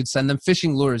lures, you could send them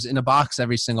fishing lures in a box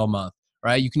every single month,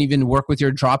 right? You can even work with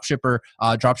your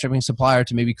dropshipping supplier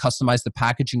to maybe customize the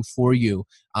packaging for you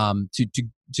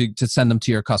to send them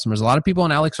to your customers. A lot of people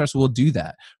on AliExpress will do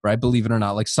that, right? Believe it or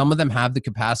not. Like some of them have the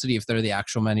capacity, if they're the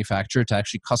actual manufacturer, to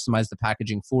actually customize the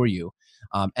packaging for you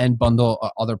and bundle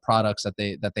other products that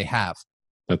they have.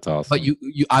 That's awesome.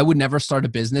 But I would never start a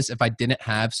business if I didn't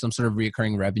have some sort of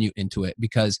recurring revenue into it,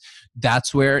 because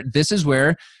this is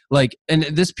where like, and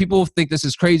this, people think this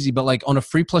is crazy, but like on a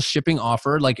free plus shipping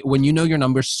offer, like when you know your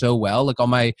numbers so well, like on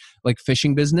my like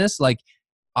fishing business, like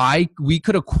we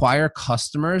could acquire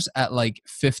customers at like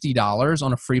 $50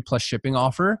 on a free plus shipping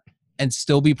offer and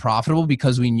still be profitable,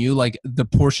 because we knew like the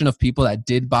portion of people that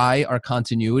did buy our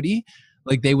continuity,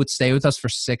 like they would stay with us for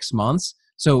 6 months.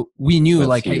 So we knew that's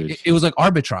like, hey, it was like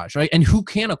arbitrage, right? And who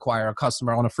can acquire a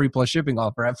customer on a free plus shipping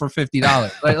offer for $50?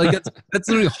 Right? Like that's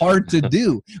really hard to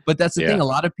do. But that's the thing. A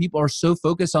lot of people are so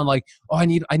focused on like, oh, I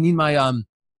need my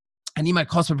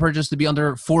cost per purchase to be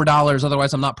under $4.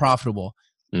 Otherwise I'm not profitable.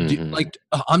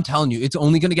 I'm telling you, it's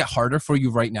only going to get harder for you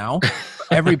right now.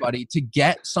 For everybody to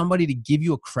get somebody to give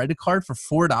you a credit card for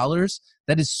 $4,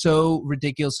 that is so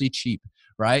ridiculously cheap.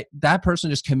 Right? That person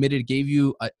just committed, gave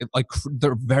you like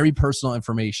their very personal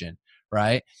information,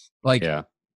 right? Like,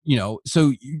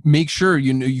 so make sure,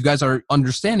 you guys are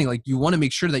understanding, like you want to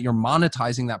make sure that you're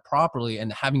monetizing that properly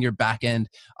and having your back end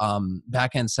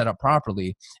set up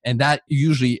properly. And that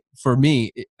usually for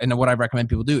me, and what I recommend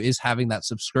people do, is having that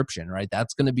subscription, right?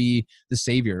 That's going to be the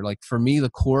savior. Like for me,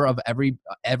 the core of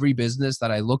every business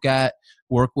that I look at,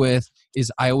 work with, is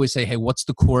I always say, hey, what's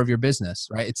the core of your business,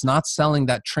 right? It's not selling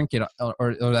that trinket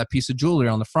or that piece of jewelry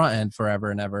on the front end forever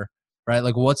and ever. Right?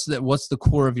 Like what's the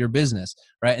core of your business,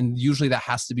 right? And usually that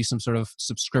has to be some sort of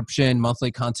subscription,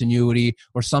 monthly continuity,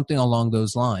 or something along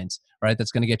those lines, right?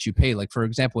 That's going to get you paid. Like for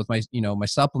example, with my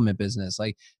supplement business,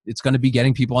 like it's going to be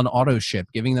getting people on auto ship,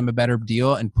 giving them a better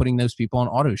deal and putting those people on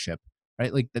auto ship,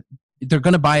 right? Like that, they're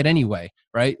going to buy it anyway,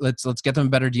 right? Let's get them a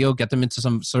better deal, get them into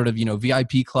some sort of,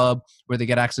 VIP club where they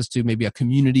get access to maybe a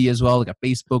community as well, like a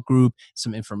Facebook group,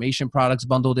 some information products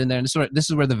bundled in there. And this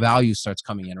is where the value starts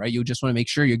coming in, right? You just want to make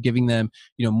sure you're giving them,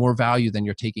 more value than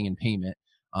you're taking in payment.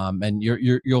 And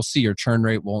you'll see your churn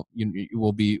rate will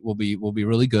be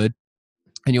really good.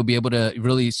 And you'll be able to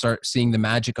really start seeing the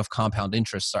magic of compound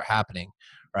interest start happening,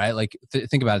 right? Like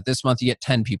think about it. This month you get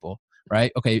 10 people.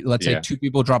 Right? Okay. Let's say 2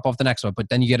 people drop off the next one, but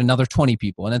then you get another 20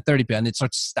 people and then 30 people, and it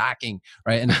starts stacking,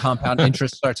 right? And the compound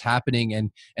interest starts happening.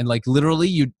 And like literally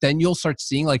you'll start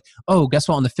seeing like, oh, guess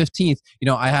what? On the 15th,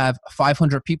 I have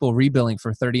 500 people rebilling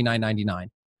for $39.99,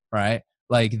 right?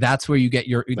 Like that's where you get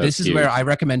this is huge. Where I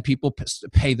recommend people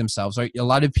pay themselves, right? A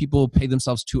lot of people pay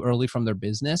themselves too early from their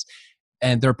business,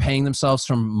 and they're paying themselves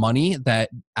from money that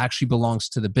actually belongs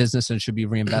to the business and should be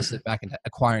reinvested back into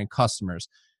acquiring customers.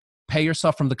 Pay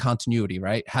yourself from the continuity,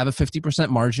 right? Have a 50%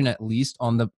 margin at least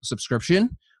on the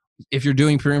subscription. If you're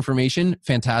doing pure information,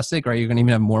 fantastic, right? You're going to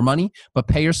even have more money, but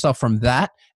pay yourself from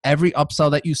that. Every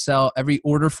upsell that you sell, every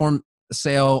order form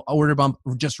sale, order bump,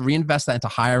 just reinvest that into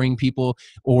hiring people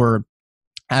or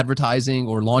advertising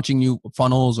or launching new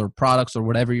funnels or products or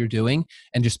whatever you're doing,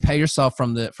 and just pay yourself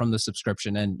from the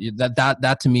subscription. And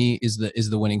that to me is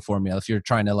the winning formula if you're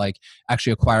trying to like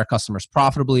actually acquire customers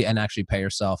profitably and actually pay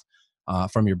yourself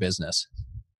from your business.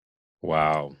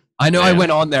 Wow. I know, man. I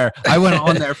went on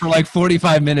there for like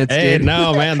 45 minutes. Hey, dude.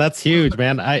 No, man, that's huge,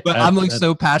 man. I'm like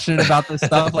so passionate about this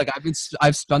stuff. Like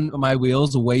I've spun my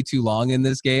wheels way too long in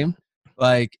this game.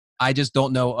 Like I just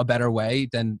don't know a better way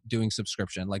than doing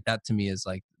subscription. Like that to me is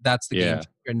like, that's the game.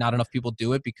 And not enough people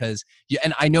do it because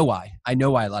and I know why a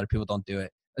lot of people don't do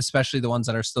it, especially the ones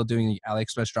that are still doing the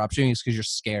AliExpress dropshipping, is because you're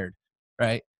scared,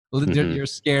 right? Well, you're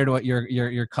scared what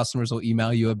your customers will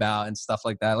email you about and stuff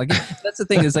like that. Like that's the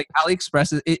thing is like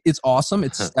AliExpress, it's awesome.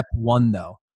 It's step one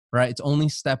though, right? It's only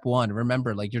step one.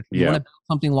 Remember, like you want to build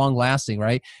something long lasting,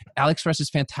 right? AliExpress is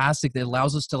fantastic. It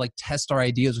allows us to like test our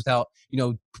ideas without,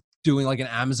 doing like an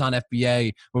Amazon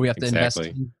FBA where we have to invest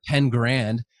 10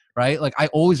 grand, right? Like I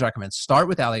always recommend start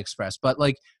with AliExpress, but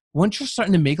like once you're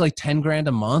starting to make like 10 grand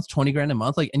a month, 20 grand a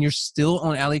month, like, and you're still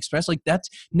on AliExpress, like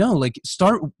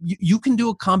you can do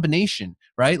a combination,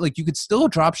 right? Like you could still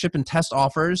drop ship and test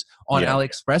offers on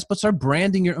AliExpress, but start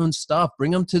branding your own stuff,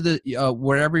 bring them to the,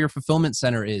 wherever your fulfillment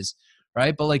center is.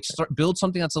 Right. But like build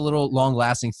something that's a little long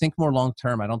lasting, think more long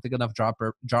term. I don't think enough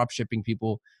drop shipping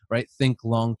people, right, think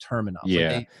long term enough.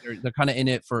 Yeah. Like they're kind of in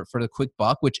it for the quick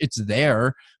buck, which it's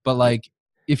there. But like,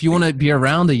 if you want to be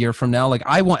around a year from now, like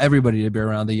I want everybody to be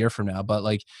around a year from now, but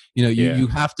like, you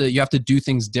have to do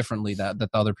things differently that the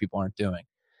other people aren't doing.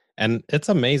 And it's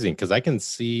amazing because I can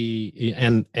see,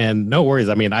 and no worries.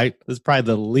 I mean, this is probably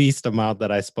the least amount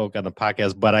that I spoke on the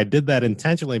podcast, but I did that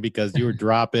intentionally because you were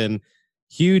dropping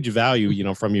huge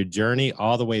value, from your journey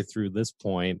all the way through this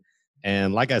point.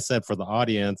 And like I said, for the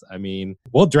audience, I mean,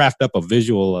 we'll draft up a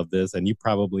visual of this, and you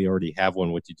probably already have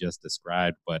one, what you just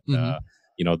described. But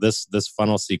this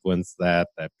funnel sequence that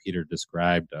Peter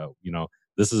described,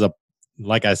 this is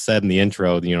like I said in the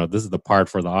intro, this is the part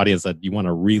for the audience that you want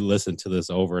to re-listen to this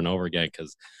over and over again,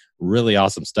 because really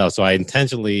awesome stuff. So I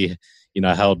intentionally,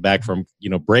 held back from,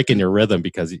 breaking your rhythm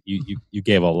because you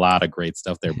gave a lot of great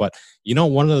stuff there. But,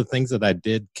 one of the things that I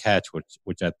did catch,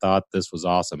 which I thought this was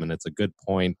awesome, and it's a good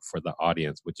point for the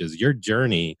audience, which is your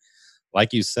journey.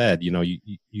 Like you said,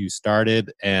 you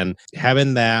started and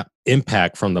having that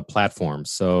impact from the platform.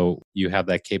 So you have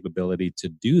that capability to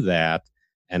do that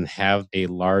and have a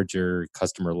larger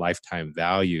customer lifetime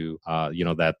value,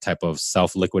 that type of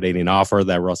self-liquidating offer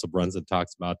that Russell Brunson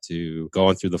talks about, to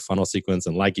going through the funnel sequence.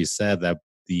 And like you said, that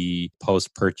the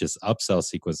post-purchase upsell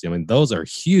sequence, I mean, those are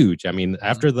huge. I mean,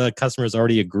 after the customers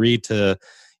already agreed to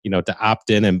opt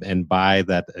in and buy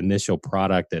that initial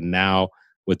product, and now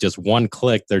with just one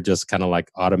click, they're just kind of like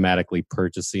automatically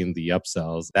purchasing the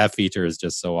upsells. That feature is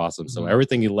just so awesome. So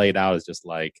everything you laid out is just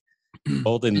like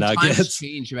golden nuggets. Times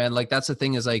change, man. Like that's the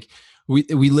thing, is like we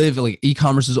live, like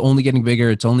e-commerce is only getting bigger,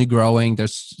 it's only growing,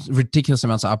 there's ridiculous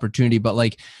amounts of opportunity, but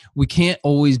like we can't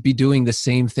always be doing the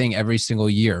same thing every single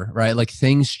year, right? Like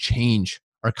things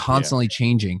are constantly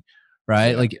changing,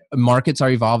 right? Like markets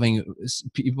are evolving,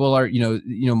 people are,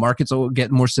 markets will get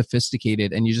more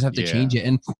sophisticated, and you just have to change it.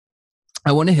 And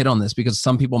I want to hit on this because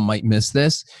some people might miss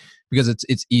this, because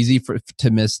it's easy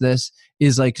to miss this,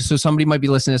 is like, so somebody might be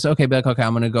listening to this, okay, but okay,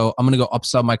 I'm gonna go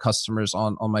upsell my customers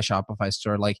on my Shopify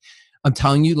store. Like I'm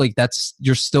telling you, like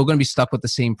you're still gonna be stuck with the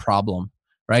same problem,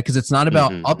 right? Because it's not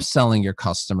about upselling your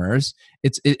customers.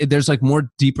 There's like more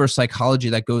deeper psychology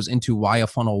that goes into why a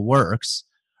funnel works,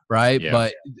 right?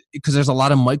 But because there's a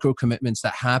lot of micro commitments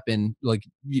that happen, like,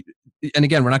 and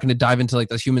again, we're not going to dive into like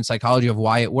the human psychology of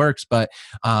why it works, but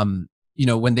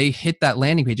when they hit that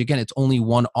landing page, again, it's only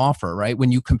one offer, right?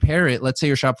 When you compare it, let's say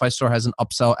your Shopify store has an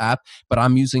upsell app, but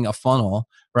I'm using a funnel,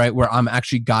 right, where I'm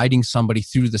actually guiding somebody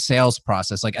through the sales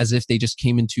process, like as if they just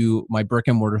came into my brick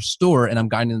and mortar store, and I'm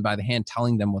guiding them by the hand,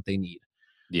 telling them what they need.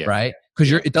 Right?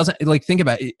 Because it doesn't, like, think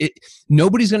about it.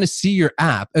 Nobody's going to see your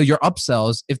app, your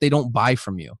upsells, if they don't buy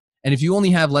from you. And if you only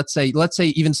have, let's say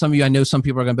even some of you, I know some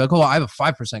people are going to be like, oh, I have a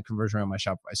 5% conversion on my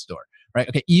Shopify store, right?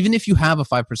 Okay. Even if you have a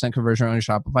 5% conversion on your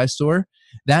Shopify store,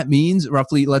 that means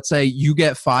roughly, let's say you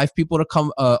get 5 people to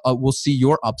come, will see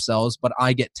your upsells, but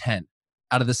I get 10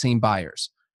 out of the same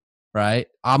buyers, right?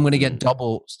 I'm going to get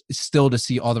double still to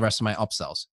see all the rest of my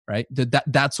upsells, right?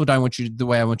 That's what the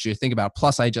way I want you to think about it.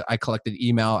 Plus I collected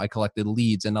email, I collected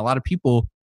leads, and a lot of people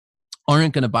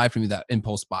aren't going to buy from you that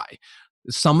impulse buy.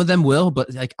 Some of them will,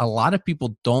 but like a lot of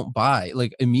people don't buy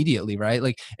like immediately, right?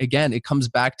 Like again, it comes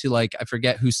back to like, I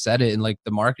forget who said it in like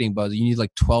the marketing buzz, you need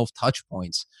like 12 touch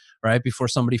points, right? Before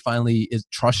somebody finally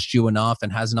trusts you enough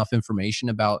and has enough information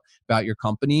about your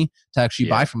company to actually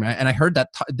buy from it. And I heard that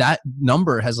that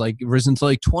number has like risen to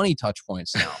like 20 touch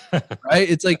points now, right?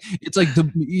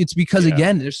 It's because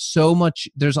again,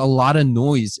 there's a lot of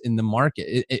noise in the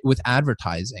market with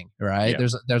advertising, right?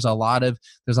 There's a lot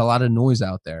of noise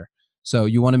out there. So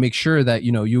you want to make sure that,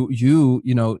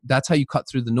 that's how you cut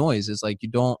through the noise, is like, you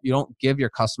don't give your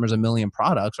customers a million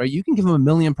products, right? You can give them a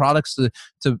million products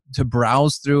to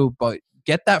browse through, but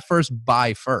get that first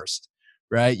buy first,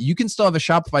 right? You can still have a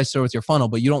Shopify store with your funnel,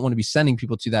 but you don't want to be sending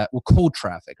people to that with cold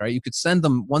traffic, right? You could send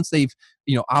them once they've,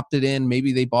 opted in,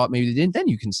 maybe they bought, maybe they didn't, then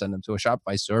you can send them to a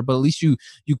Shopify store, but at least you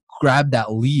grab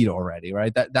that lead already,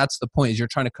 right? That's the point, is you're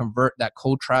trying to convert that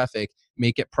cold traffic,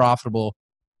 make it profitable,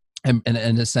 and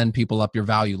to send people up your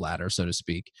value ladder, so to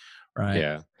speak, right?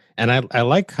 Yeah. And I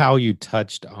like how you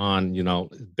touched on,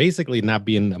 basically not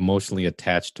being emotionally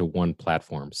attached to one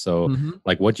platform. So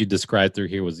like what you described through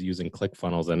here was using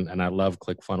ClickFunnels, and I love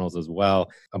ClickFunnels as well.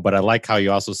 But I like how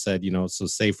you also said, so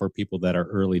say for people that are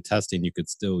early testing, you could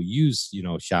still use,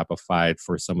 Shopify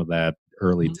for some of that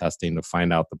early testing to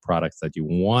find out the products that you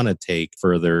want to take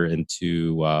further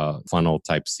into funnel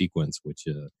type sequence, which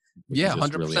yeah, is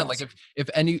just 100%. really awesome. Like if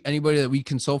anybody that we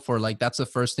consult for, like that's the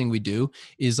first thing we do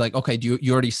is like, okay,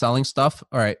 you already selling stuff?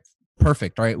 All right.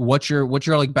 Perfect. All right. What's your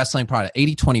like best selling product?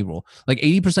 80-20 rule. Like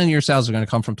 80% of your sales are going to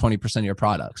come from 20% of your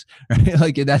products, right?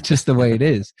 Like that's just the way it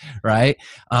is. Right.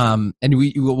 And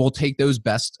we'll take those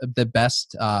the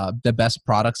best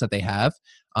products that they have,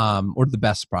 or the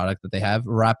best product that they have,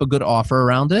 wrap a good offer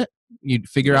around it. You'd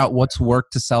figure out what's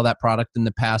worked to sell that product in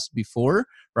the past before,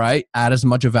 right? Add as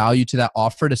much value to that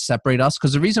offer to separate us.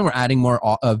 Because the reason we're adding more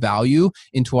value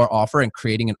into our offer and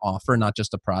creating an offer, not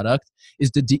just a product, is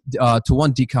to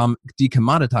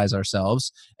decommoditize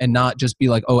ourselves and not just be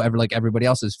like, like everybody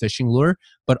else's fishing lure,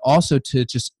 but also to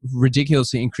just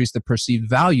ridiculously increase the perceived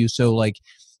value. So like,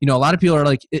 a lot of people are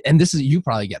like, and this is, you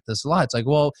probably get this a lot. It's like,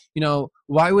 well,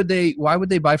 why would they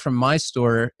buy from my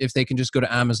store if they can just go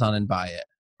to Amazon and buy it?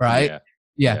 Right.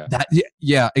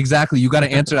 Yeah, exactly. You got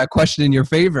to answer that question in your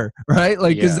favor, right?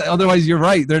 Like, because otherwise you're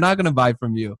right. They're not going to buy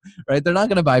from you, right? They're not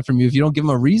going to buy from you if you don't give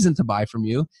them a reason to buy from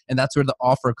you. And that's where the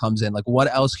offer comes in. Like,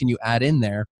 what else can you add in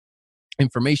there?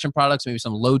 Information products, maybe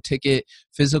some low ticket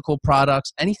physical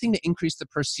products, anything to increase the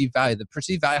perceived value. The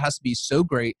perceived value has to be so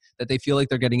great that they feel like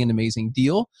they're getting an amazing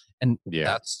deal. And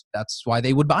that's why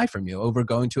they would buy from you over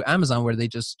going to Amazon where they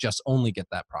just only get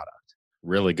that product.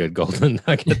 Really good golden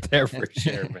nugget there for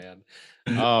sure, man.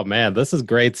 Oh man, this is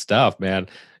great stuff, man.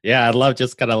 Yeah, I love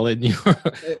just kind of letting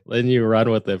you run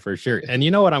with it for sure. And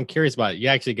you know what I'm curious about? You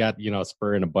actually got,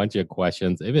 spurring a bunch of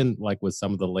questions, even like with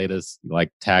some of the latest like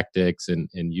tactics and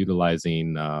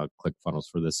utilizing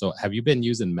ClickFunnels for this. So have you been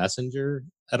using Messenger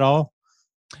at all?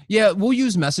 Yeah, we'll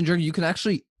use Messenger. You can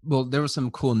actually, there were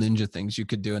some cool ninja things you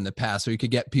could do in the past, so you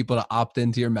could get people to opt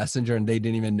into your Messenger and they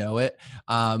didn't even know it.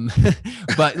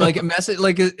 But like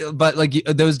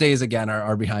those days again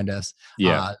are behind us.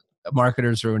 Yeah,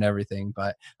 marketers ruin everything.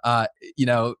 But I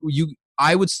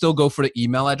would still go for the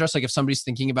email address. Like if somebody's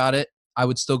thinking about it, I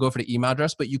would still go for the email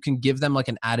address, but you can give them like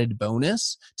an added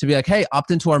bonus to be like, hey, opt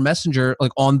into our Messenger.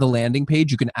 Like on the landing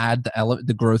page, you can add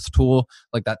the growth tool,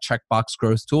 like that checkbox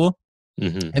growth tool.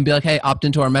 Mm-hmm. And be like, hey, opt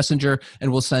into our Messenger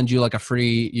and we'll send you like a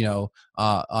free,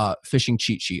 phishing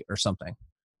cheat sheet or something.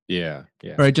 Yeah.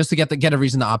 Right. Just to get a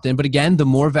reason to opt in. But again, the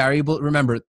more variable,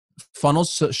 remember,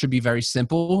 funnels should be very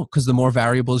simple because the more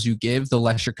variables you give, the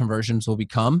less your conversions will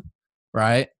become.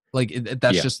 Right. Like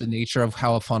that's just the nature of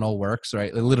how a funnel works.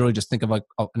 Right. Like, literally just think of like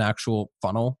an actual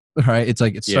funnel. Right. It's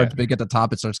like it starts big at the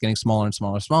top. It starts getting smaller and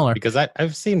smaller and smaller. Because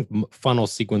I've seen funnel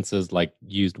sequences like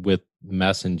used with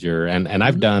Messenger and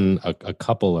I've done a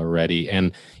couple already.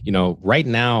 And, right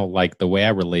now, like the way I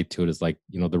relate to it is like,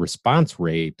 the response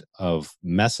rate of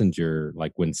Messenger,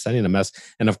 like when sending a mess.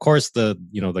 And of course,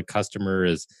 the customer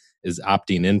is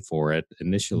opting in for it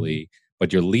initially,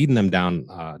 but you're leading them down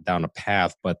a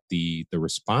path. But the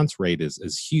response rate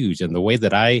is huge. And the way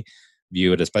that I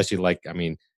view it, especially like,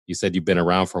 you said you've been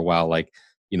around for a while, like,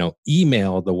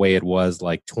 email the way it was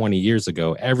like 20 years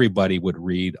ago, everybody would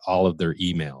read all of their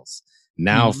emails.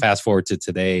 Now, fast forward to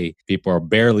today, people are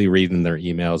barely reading their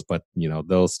emails, but,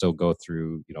 they'll still go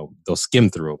through, they'll skim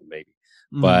through them maybe.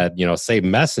 But, say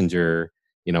Messenger,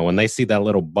 when they see that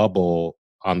little bubble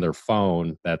on their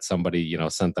phone that somebody,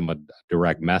 sent them a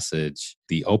direct message,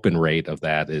 the open rate of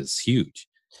that is huge.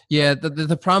 Yeah.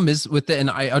 The problem is with it, and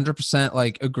I 100%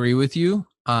 like agree with you.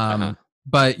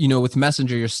 But with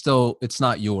Messenger, it's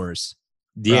not yours.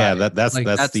 Yeah, right? that's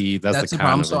the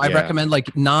problem. So I recommend like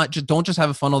don't just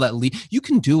have a funnel that you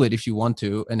can do it if you want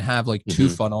to and have like two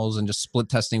funnels and just split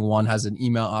testing. One has an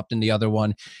email opt in, the other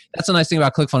one. That's a nice thing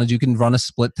about ClickFunnels. You can run a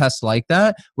split test like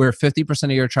that where 50%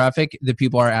 of your traffic, the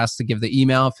people are asked to give the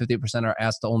email, 50% are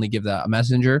asked to only give the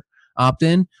Messenger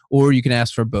opt-in, or you can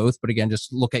ask for both. But again,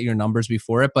 just look at your numbers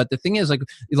before it. But the thing is, like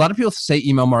a lot of people say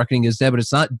email marketing is dead, but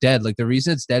it's not dead. Like the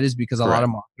reason it's dead is because a lot of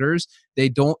marketers, they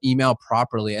don't email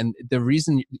properly. And the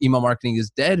reason email marketing is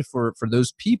dead for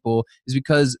those people is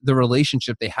because the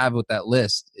relationship they have with that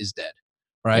list is dead.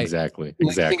 Right? Exactly.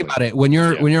 Like, think about it. When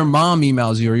your mom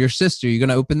emails you or your sister, you're going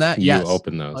to open that? Yes. You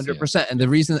open those. 100%. Yeah. And the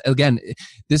reason, again,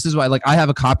 this is why, like, I have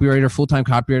a copywriter, full-time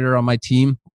copywriter on my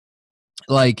team.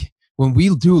 Like, when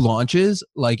we do launches,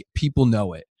 like people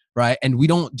know it, right? And we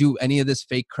don't do any of this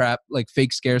fake crap, like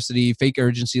fake scarcity, fake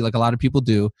urgency, like a lot of people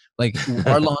do. Like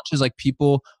our launches, like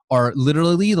people are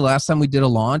literally, the last time we did a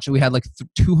launch, we had like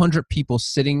 200 people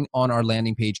sitting on our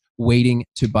landing page waiting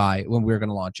to buy when we were going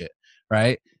to launch it,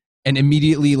 right? And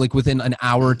immediately, like within an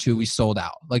hour or two, we sold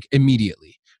out, like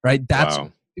immediately, right? That's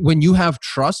when you have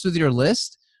trust with your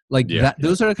list. Like Yeah, that, yeah.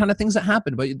 those are the kind of things that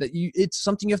happen, but it's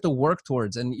something you have to work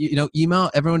towards. And email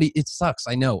everybody, it sucks.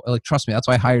 I know, like, trust me, that's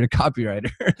why I hired a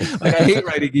copywriter. Like, I hate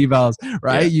writing emails,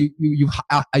 right?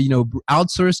 Yeah.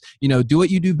 Outsource, do what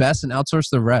you do best and outsource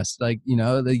the rest. Like, you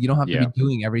don't have to be Yeah.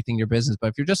 doing everything in your business, but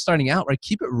if you're just starting out, right,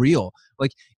 keep it real.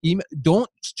 Like, don't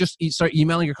just start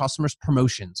emailing your customers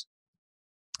promotions.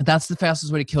 That's the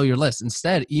fastest way to kill your list.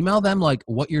 Instead, email them like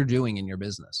what you're doing in your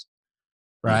business.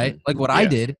 Right? Like what I Yeah.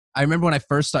 did, I remember when I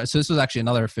first started, so this was actually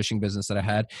another fishing business that I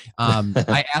had.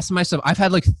 I asked myself, I've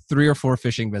had like 3 or 4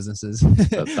 fishing businesses.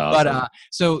 That's But awesome.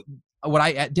 so what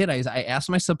I did is I asked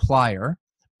my supplier,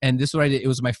 and this is what I did. It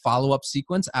was my follow-up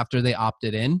sequence after they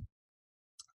opted in.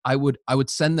 I would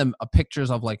send them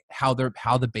pictures of like how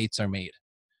the baits are made.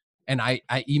 And I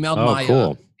emailed Oh, my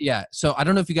cool. yeah. So I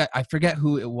don't know if you guys, I forget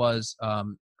who it was.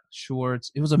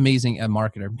 Schwartz. It was amazing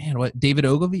marketer. Man, what, David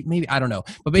Ogilvy? Maybe, I don't know.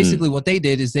 But basically, what they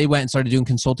did is they went and started doing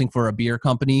consulting for a beer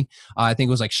company. I think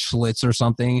it was like Schlitz or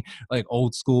something, like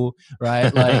old school,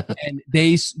 right? Like, and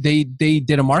they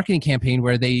did a marketing campaign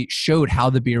where they showed how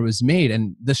the beer was made,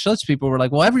 and the Schlitz people were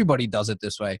like, "Well, everybody does it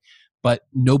this way," but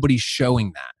nobody's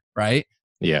showing that, right?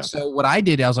 Yeah. So what I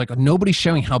did, I was like, nobody's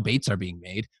showing how baits are being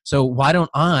made. So why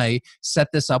don't I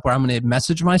set this up where I'm going to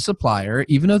message my supplier,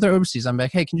 even though they're overseas. I'm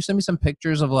like, hey, can you send me some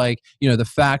pictures of like, the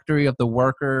factory, of the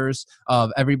workers,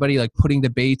 of everybody like putting the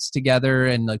baits together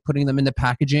and like putting them into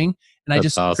packaging. And I That's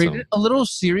just awesome. created a little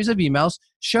series of emails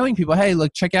showing people, hey,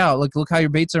 look, check out, look how your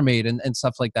baits are made and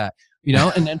stuff like that.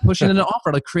 And then pushing in an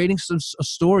offer, like creating a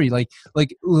story, like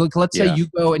let's say you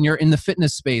go and you're in the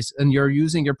fitness space and you're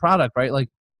using your product, right? Like,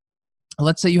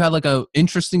 let's say you had like a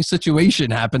interesting situation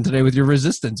happen today with your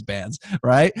resistance bands,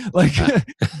 right? Like,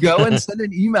 go and send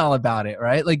an email about it,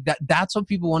 right? Like that's what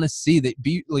people want to see. That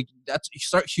be like, that's, you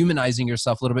start humanizing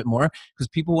yourself a little bit more, because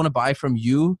people want to buy from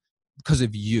you because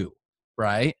of you,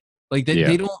 right? Like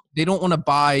they don't want to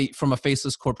buy from a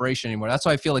faceless corporation anymore. That's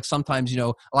why I feel like sometimes,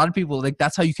 a lot of people, like,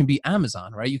 that's how you can be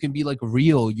Amazon, right? You can be like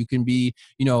real. You can be,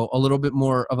 a little bit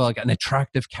more of like an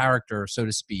attractive character, so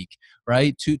to speak,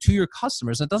 right? To your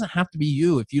customers. It doesn't have to be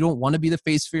you. If you don't want to be the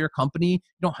face for your company,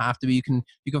 you don't have to be. You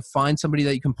can find somebody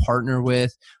that you can partner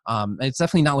with. And it's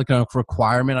definitely not like a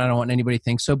requirement. I don't want anybody to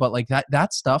think so, but like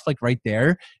that stuff, like right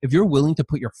there, if you're willing to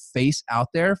put your face out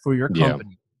there for your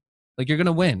company, like, you're going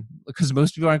to win, because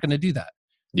most people aren't going to do that.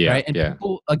 Yeah. Right. And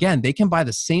people, again, they can buy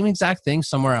the same exact thing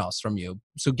somewhere else from you.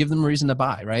 So give them a reason to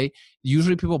buy, right?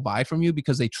 Usually people buy from you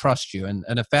because they trust you. And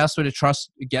a fast way to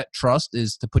get trust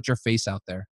is to put your face out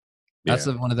there. That's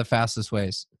one of the fastest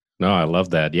ways. No, I love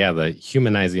that. Yeah, the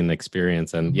humanizing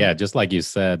experience. And just like you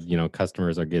said,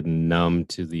 customers are getting numb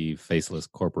to the faceless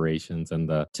corporations and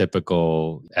the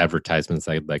typical advertisements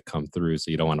that come through. So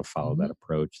you don't want to follow that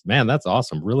approach. Man, that's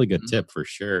awesome. Really good tip for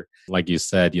sure. Like you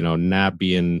said, not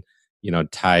being,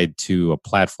 tied to a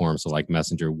platform. So like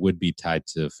Messenger would be tied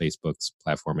to Facebook's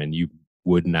platform, and you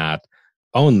would not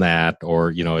own that.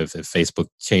 Or, if Facebook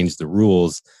changed the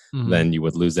rules, then you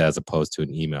would lose that, as opposed to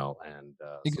an email. And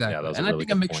exactly. So, and really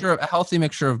I think a healthy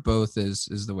mixture of both is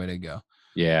the way to go.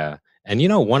 Yeah. And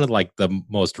one of like the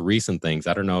most recent things,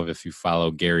 I don't know if you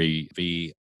follow Gary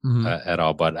Vee at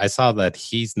all, but I saw that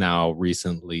he's now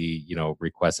recently,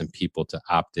 requesting people to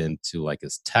opt into like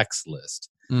his text list.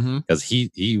 Because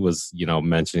he was,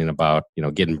 mentioning about,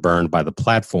 getting burned by the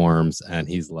platforms, and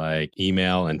he's like,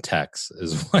 email and text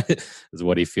is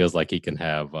what he feels like he can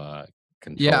have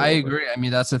control. Yeah, I over. agree. I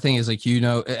mean, that's the thing, is like,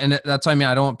 and that's what I mean.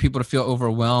 I don't want people to feel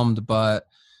overwhelmed, but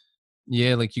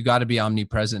yeah, like, you got to be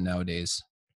omnipresent nowadays.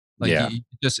 Like,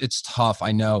 it's tough.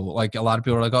 I know. Like, a lot of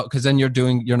people are like, oh, because then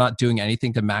you're not doing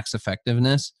anything to max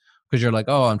effectiveness, because you're like,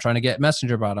 oh, I'm trying to get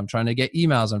Messenger bot, I'm trying to get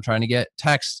emails, I'm trying to get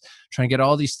texts, trying to get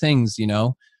all these things,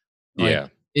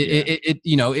 Like,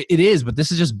 it is, but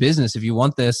this is just business. If you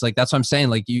want this, like, that's what I'm saying.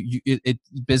 Like,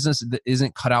 business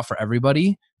isn't cut out for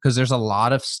everybody, because there's a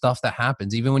lot of stuff that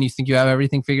happens. Even when you think you have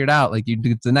everything figured out, like, you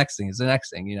do the next thing,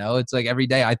 it's like every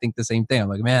day I think the same thing. I'm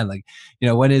like, man, like,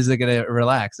 when is it going to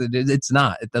relax? It's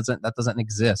not, that doesn't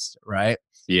exist. Right.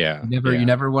 Yeah. You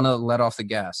never want to let off the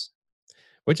gas.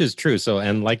 Which is true. So,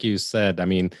 and like you said, I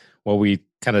mean, what we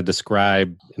kind of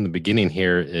described in the beginning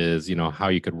here is, how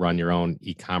you could run your own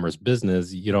e-commerce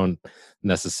business. You don't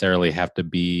necessarily have to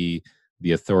be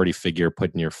the authority figure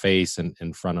putting your face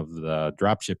in front of the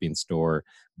drop shipping store.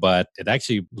 But it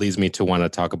actually leads me to want to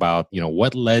talk about,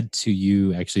 what led to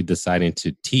you actually deciding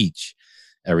to teach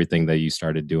everything that you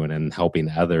started doing and helping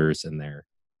others in there.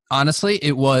 Honestly,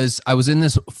 I was in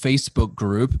this Facebook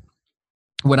group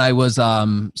when I was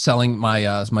selling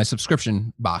my my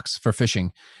subscription box for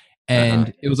fishing.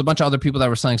 And it was a bunch of other people that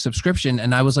were selling subscription.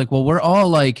 And I was like, well, we're all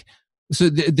like, So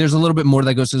there's a little bit more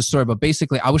that goes to the story, but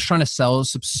basically I was trying to sell a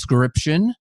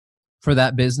subscription for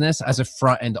that business as a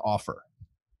front end offer.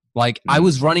 Like I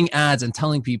was running ads and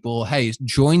telling people, hey,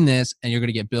 join this and you're going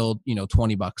to get billed,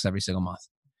 $20 every single month.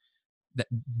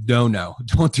 No,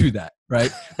 don't do that.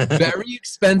 Right. Very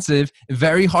expensive,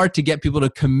 very hard to get people to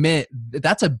commit.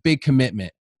 That's a big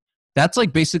commitment. That's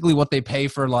like basically what they pay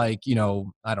for, like,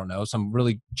 I don't know, some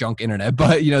really junk internet,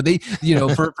 but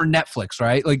for Netflix,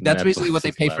 right? Like that's basically what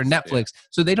they pay for Netflix. Yeah.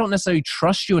 So they don't necessarily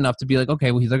trust you enough to be like,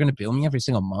 okay, well, they're going to bill me every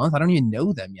single month. I don't even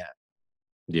know them yet.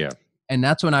 Yeah. And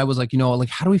that's when I was like,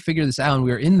 how do we figure this out? And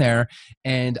we were in there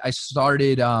and I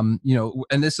started, and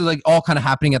this is like all kind of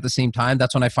happening at the same time.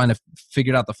 That's when I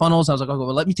figured out the funnels. I was like, okay,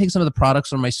 well, let me take some of the products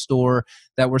from my store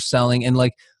that we're selling and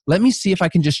like, let me see if I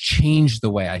can just change the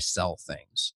way I sell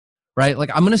things, right? Like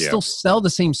I'm going to still sell the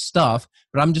same stuff,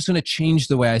 but I'm just going to change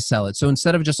the way I sell it. So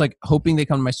instead of just like hoping they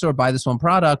come to my store, buy this one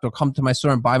product or come to my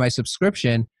store and buy my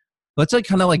subscription, let's like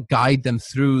kind of like guide them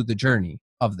through the journey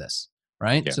of this.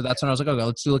 Right. Yeah. So that's when I was like, okay,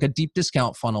 let's do like a deep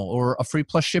discount funnel or a free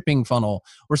plus shipping funnel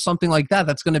or something like that.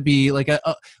 That's going to be like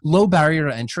a low barrier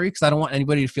to entry because I don't want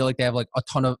anybody to feel like they have like a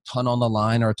ton on the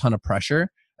line or a ton of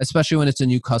pressure, especially when it's a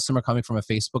new customer coming from a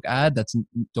Facebook ad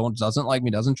doesn't like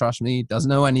me, doesn't trust me, doesn't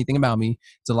know anything about me.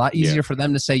 It's a lot easier for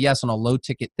them to say yes on a low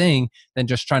ticket thing than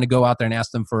just trying to go out there and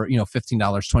ask them for, $15,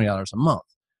 $20 a month.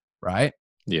 Right.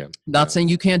 Yeah. Not saying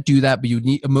you can't do that, but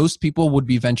most people would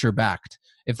be venture backed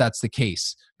if that's the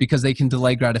case, because they can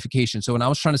delay gratification. So when I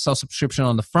was trying to sell subscription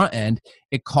on the front end,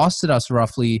 it costed us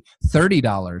roughly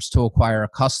 $30 to acquire a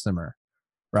customer,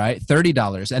 right?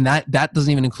 $30. And that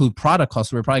doesn't even include product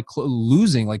costs. We're probably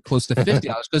losing like close to $50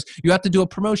 because you have to do a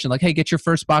promotion. Like, hey, get your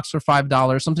first box for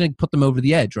 $5, something to put them over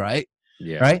the edge, right?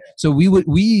 Yeah. Right. So we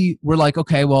were like,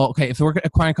 okay, if we're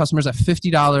acquiring customers at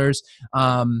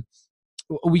 $50,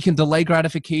 we can delay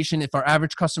gratification. If our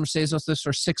average customer stays with us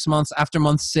for 6 months, after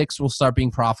month 6, we'll start being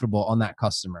profitable on that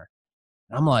customer.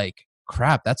 And I'm like,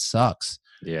 crap, that sucks.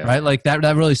 Yeah. Right. Like that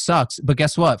really sucks. But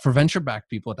guess what? For venture backed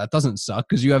people, that doesn't suck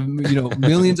because you have,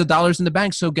 millions of dollars in the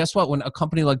bank. So guess what? When a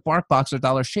company like BarkBox or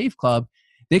Dollar Shave Club,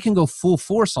 they can go full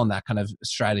force on that kind of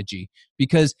strategy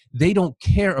because they don't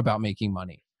care about making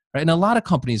money. Right. And a lot of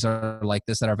companies are like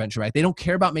this that are venture backed. They don't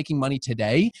care about making money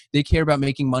today. They care about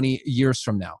making money years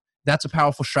from now. That's a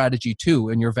powerful strategy too,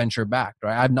 and you're venture backed,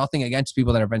 right? I have nothing against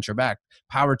people that are venture backed.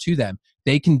 Power to them.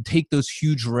 They can take those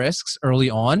huge risks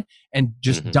early on and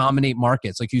just dominate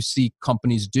markets like you see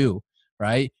companies do,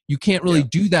 right? You can't really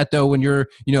do that though when you're,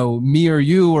 me or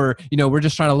you or, we're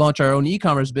just trying to launch our own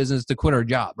e-commerce business to quit our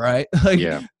job, right?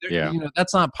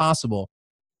 That's not possible.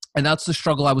 And that's the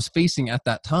struggle I was facing at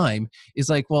that time is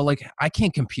like, well, like I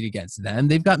can't compete against them.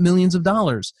 They've got millions of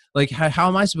dollars. Like how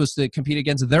am I supposed to compete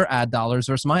against their ad dollars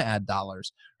versus my ad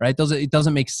dollars, right? It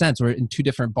doesn't make sense. We're in two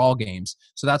different ball games.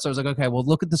 So that's why I was like, okay, well,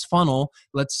 look at this funnel.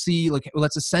 Let's see,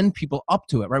 let's send people up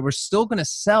to it, right? We're still going to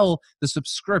sell the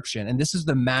subscription. And this is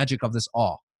the magic of this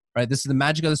all, right? This is the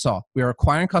magic of this all. We are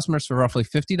acquiring customers for roughly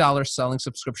 $50 selling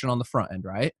subscription on the front end,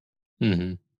 right?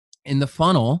 Mm-hmm. In the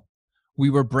funnel, we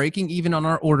were breaking even on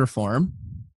our order form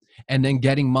and then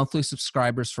getting monthly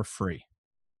subscribers for free.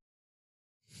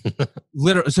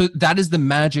 Literally. So that is the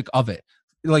magic of it.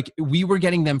 Like we were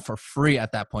getting them for free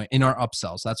at that point in our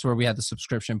upsells. That's where we had the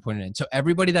subscription pointed in. So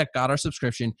everybody that got our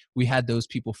subscription, we had those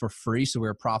people for free. So we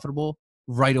were profitable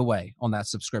right away on that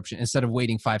subscription instead of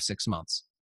waiting 5-6 months.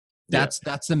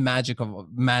 That's the magic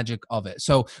of it.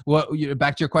 So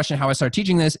back to your question, how I started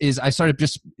teaching this is I started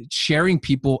just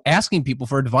asking people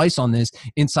for advice on this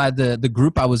inside the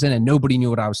group I was in, and nobody knew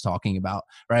what I was talking about,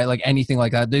 right? Like anything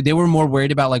like that. They were more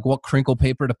worried about like what crinkle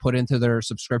paper to put into their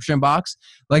subscription box.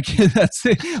 Like that's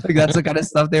the kind of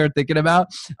stuff they were thinking about,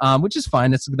 which is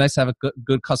fine. It's nice to have a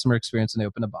good customer experience when they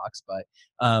open a box, but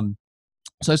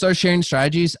so I started sharing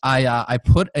strategies. I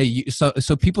put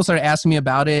so people started asking me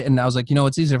about it, and I was like,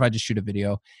 it's easier if I just shoot a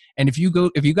video. And if you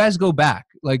guys go back,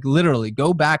 like literally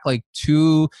go back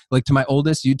to my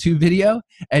oldest YouTube video,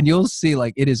 and you'll see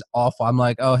like it is awful. I'm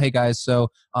like, oh hey guys, so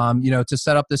to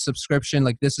set up this subscription,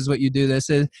 like this is what you do. This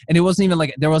is, and it wasn't even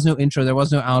like there was no intro, there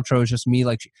was no outro. It was just me.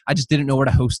 Like I just didn't know where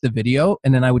to host the video,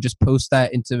 and then I would just post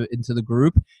that into the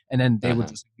group, and then they would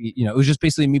just be, it was just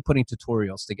basically me putting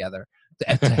tutorials together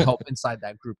to help inside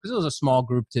that group because it was a small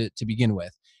group to begin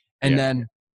with. And then,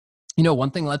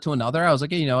 one thing led to another. I was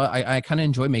like, hey, I kind of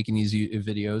enjoy making these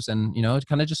videos, and, it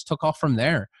kind of just took off from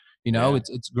there. You know, Yeah.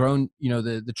 it's grown. You know,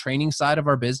 the training side of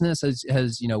our business has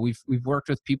we've worked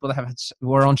with people that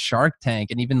were on Shark Tank,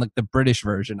 and even like the British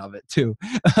version of it too.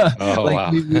 Oh, Like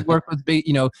wow. we work with big,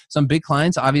 some big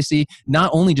clients. Obviously, not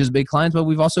only just big clients, but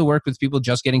we've also worked with people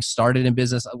just getting started in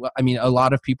business. I mean, a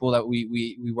lot of people that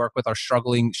we work with are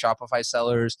struggling Shopify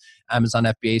sellers, Amazon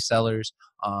FBA sellers.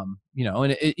 And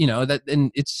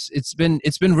it's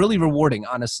been really rewarding,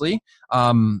 honestly.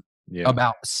 Yeah.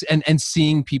 About and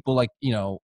seeing people like,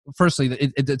 firstly,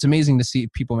 it's amazing to see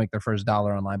people make their first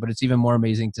dollar online, but it's even more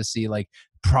amazing to see like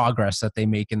progress that they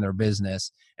make in their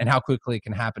business and how quickly it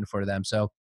can happen for them. So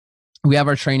we have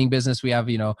our training business. We have,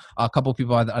 a couple of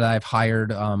people that I've hired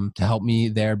to help me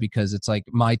there, because it's like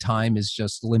my time is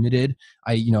just limited.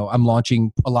 I'm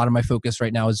launching, a lot of my focus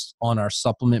right now is on our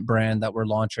supplement brand that we're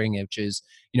launching, which is,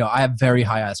 I have very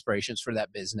high aspirations for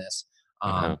that business.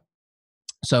 Uh-huh.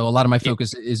 So a lot of my Yeah.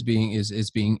 focus is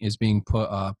being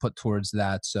put towards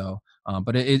that. So,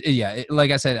 but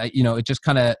like I said, it just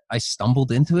kind of, I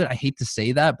stumbled into it. I hate to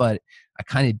say that, but I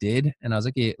kind of did. And I was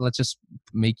like, hey, let's just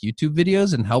make YouTube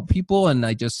videos and help people. And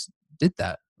I just did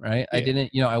that. Right. I Yeah.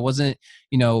 didn't, I wasn't,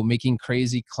 making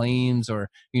crazy claims or,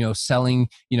 selling,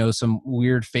 some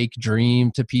weird fake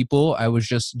dream to people. I was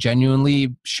just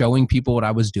genuinely showing people what I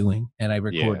was doing, and I Yeah.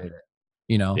 recorded it,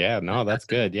 you know. Yeah, no, that's That's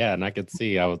good. Yeah, and I could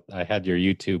see I had your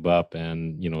YouTube up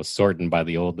and sorting by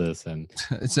the oldest, and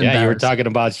It's yeah, you were embarrassing. talking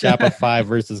about Shopify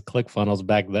versus ClickFunnels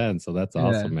back then, so that's Yeah.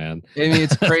 awesome, man. I mean,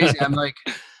 it's crazy. I'm like,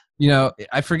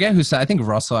 I forget who said, I think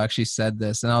Russell actually said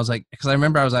this. And I was like, because I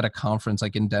remember I was at a conference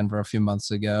like in Denver a few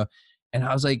months ago. And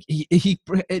I was like,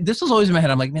 this was always in my head.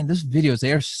 I'm like, man, these videos,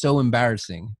 they are so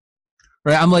embarrassing.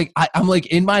 Right. I'm like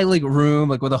in my like room,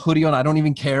 like with a hoodie on. I don't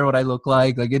even care what I look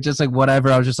like. Like, it's just like,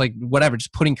 whatever. I was just like, whatever,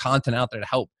 just putting content out there to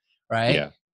help. Right. Yeah.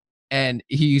 And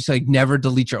he used to like, never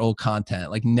delete your old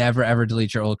content. Like, never ever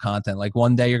delete your old content. Like,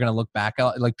 one day you're gonna look back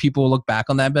out, like people will look back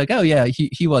on that and be like, oh yeah,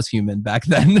 he was human back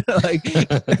then. Like,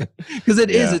 because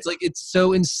Yeah. it's like, it's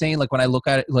so insane. Like, when I look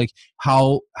at it, like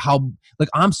how like,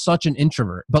 I'm such an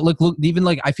introvert, but like, look, even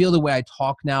like, I feel the way I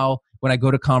talk now when I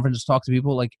go to conferences, talk to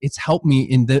people, like it's helped me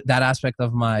in that aspect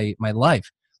of my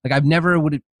life. Like, I've never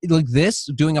would, like, this,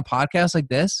 doing a podcast like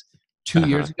this 2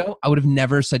 years Uh-huh. ago, I would have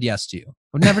never said yes to you. I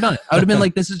would have never done it. I would have been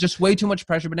like, this is just way too much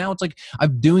pressure. But now it's like,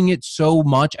 I'm doing it so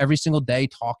much every single day,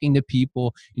 talking to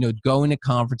people, going to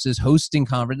conferences, hosting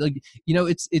conferences. Like,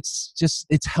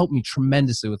 it's helped me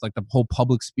tremendously with like the whole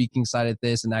public speaking side of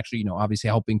this, and actually, obviously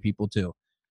helping people too.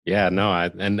 Yeah, no,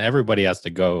 and everybody has to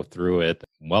go through it.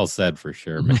 Well said, for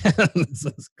sure, man. This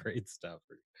is great stuff.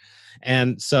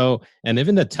 And so, and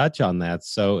even to touch on that,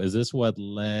 so is this what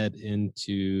led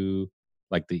into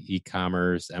like the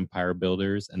e-commerce empire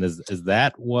builders? And is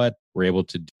that what we're able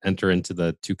to enter into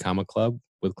the Two Comma Club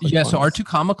with Yeah. So our ClickFunnels? Two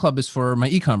Comma Club is for my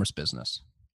e-commerce business.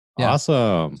 Yeah.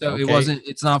 Awesome. So Okay.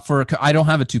 it's not for, I don't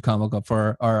have a Two Comma Club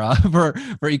for our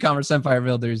for e-commerce empire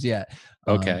builders yet.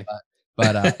 Okay.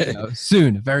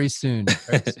 Soon, very soon,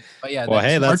 very soon. But yeah, Well,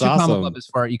 hey, so our that's Two Comma Club awesome. is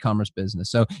for our e-commerce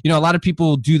business. So, a lot of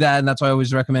people do that, and that's why I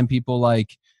always recommend people,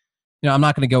 like, I'm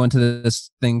not going to go into this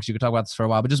things. You could talk about this for a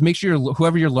while, but just make sure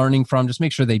whoever you're learning from, just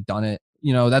make sure they've done it.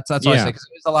 That's what I say, Yeah. because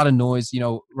there's a lot of noise.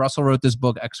 Russell wrote this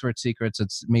book, Expert Secrets.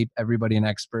 It's made everybody an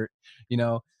expert.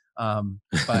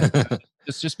 But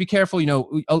just be careful.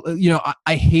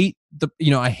 I hate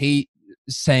I hate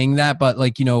saying that, but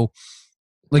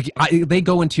they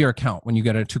go into your account when you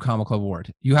get a Two Comma Club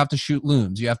award. You have to shoot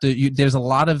looms. There's a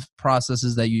lot of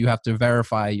processes that you have to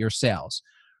verify your sales,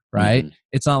 right? Mhm.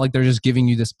 It's not like they're just giving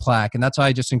you this plaque. And that's why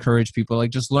I just encourage people,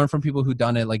 like, just learn from people who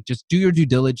done it. Like, just do your due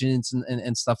diligence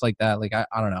and stuff like that. Like, I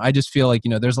don't know. I just feel like,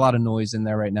 there's a lot of noise in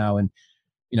there right now. And,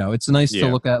 it's nice to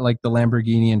Yeah. look at like the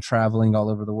Lamborghini and traveling all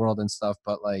over the world and stuff,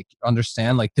 but like,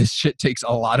 understand, like, this shit takes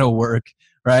a lot of work,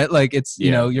 right? Like, it's,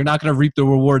 Yeah. you're not going to reap the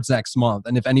rewards next month.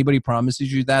 And if anybody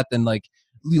promises you that, then like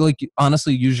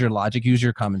honestly, use your logic, use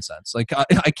your common sense. Like,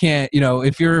 I can't,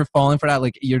 if you're falling for that,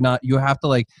 like, you have to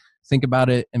like think about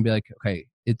it and be like, okay,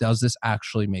 does this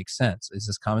actually make sense? Is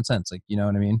this common sense? Like, you know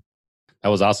what I mean? That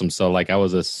was awesome. So like I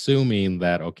was assuming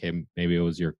that, okay, maybe it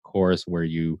was your course where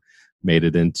you made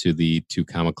it into the Two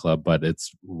Comma Club, but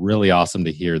it's really awesome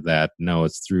to hear that no,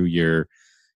 it's through your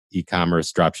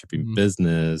e-commerce dropshipping Mhm.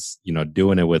 business,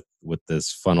 doing it with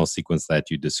this funnel sequence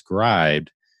that you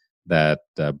described that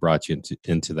brought you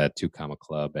into that Two Comma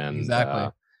Club. And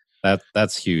Exactly.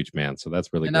 that's huge, man. So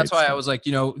that's really And that's great why I stuff. was like,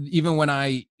 even when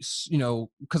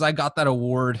because I got that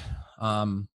award, I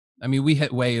mean, we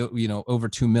hit way, over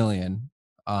 2 million,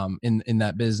 in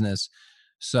that business.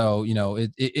 So,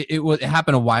 it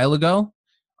happened a while ago.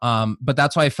 But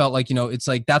that's why I felt like, it's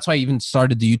like, that's why I even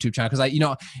started the YouTube channel. Cause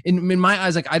in my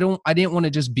eyes, like I didn't want to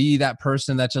just be that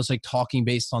person that's just like talking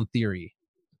based on theory.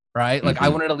 Right. Like I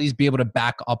wanted to at least be able to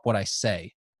back up what I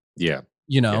say, Yeah.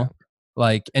 Yeah.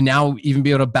 Like, and now even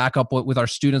be able to back up with our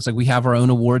students. Like we have our own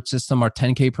award system, our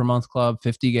 10K per month club,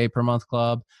 50K per month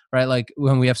club, right? Like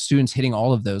when we have students hitting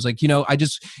all of those, like, I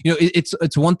just,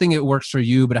 it's one thing it works for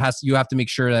you, but you have to make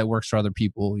sure that it works for other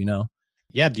people,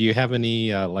 Yeah. Do you have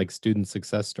any like student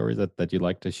success stories that you'd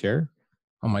like to share?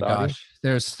 Oh my gosh.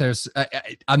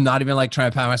 I'm not even like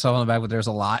trying to pat myself on the back, but there's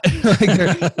a lot. Like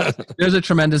there's a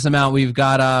tremendous amount. We've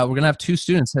got, we're going to have 2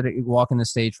 students that walk in the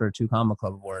stage for a 2 Comma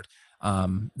Club award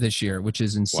this year, which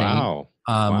is insane. Wow.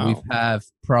 I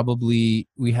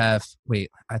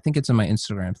think it's in my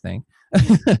Instagram thing.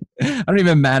 I don't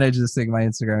even manage this thing, my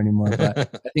Instagram anymore, but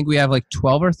I think we have like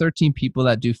 12 or 13 people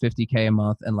that do 50K a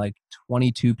month and like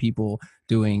 22 people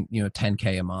doing,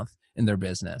 10K a month in their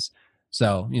business.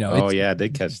 So, I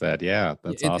did catch that. Yeah.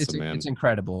 That's awesome, man. It's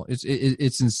incredible.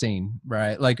 It's insane.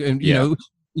 Right. Like,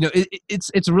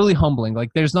 it's really humbling.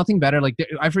 Like there's nothing better. Like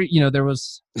there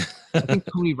was, I think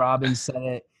Tony Robbins said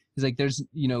it. He's like, there's,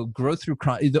 growth through,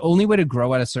 the only way to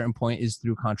grow at a certain point is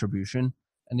through contribution.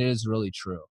 And it is really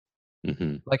true.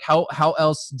 Mm-hmm. Like how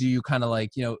else do you kind of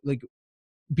like, like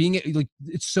being like,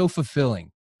 it's so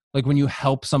fulfilling. Like when you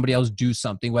help somebody else do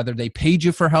something, whether they paid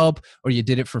you for help or you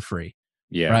did it for free.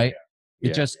 Yeah. Right.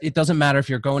 It doesn't matter if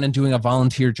you're going and doing a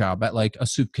volunteer job at like a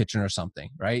soup kitchen or something,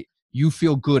 right? You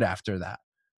feel good after that,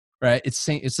 right? It's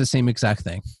the same exact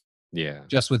thing. Yeah.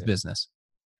 Just with business.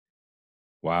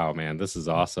 Wow, man, this is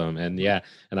awesome. And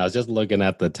and I was just looking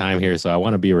at the time here, so I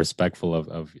want to be respectful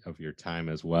of your time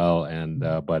as well. And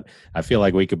but I feel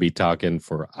like we could be talking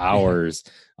for hours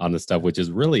on the stuff, which is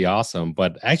really awesome.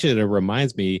 But actually, it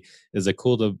reminds me, is it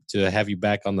cool to have you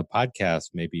back on the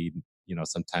podcast? Maybe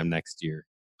sometime next year.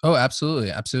 Oh,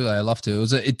 absolutely. Absolutely. I love to.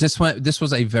 This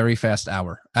was a very fast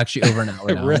hour, actually over an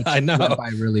hour now. I know. It went by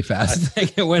really fast. I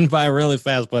think it went by really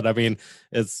fast, but I mean,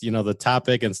 it's, the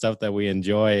topic and stuff that we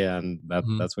enjoy. And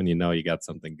that's when you got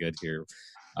something good here,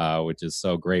 which is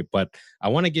so great. But I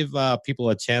want to give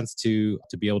people a chance to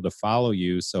be able to follow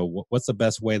you. So what's the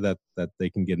best way that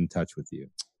they can get in touch with you?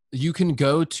 You can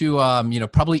go to,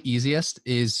 probably easiest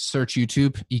is search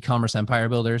YouTube, e-commerce empire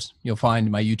builders. You'll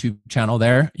find my YouTube channel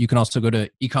there. You can also go to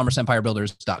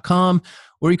ecommerceempirebuilders.com,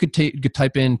 or you could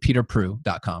type in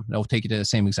peterprue.com. That will take you to the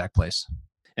same exact place.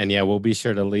 And we'll be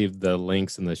sure to leave the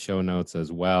links in the show notes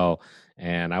as well.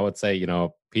 And I would say,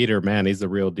 Peter, man, he's the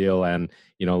real deal. And,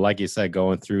 like you said,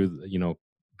 going through,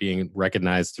 being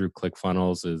recognized through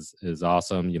ClickFunnels is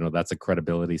awesome. That's a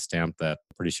credibility stamp that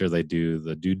I'm pretty sure they do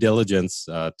the due diligence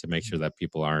to make sure that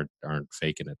people aren't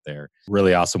faking it there.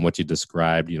 Really awesome what you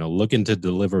described, looking to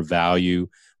deliver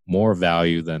more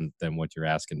value than what you're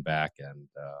asking back.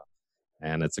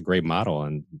 And it's a great model.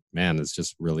 And man, it's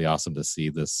just really awesome to see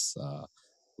this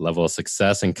level of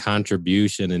success and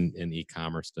contribution in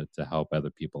e-commerce to help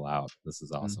other people out. This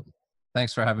is awesome.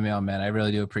 Thanks for having me on, man. I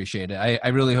really do appreciate it. I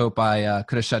really hope I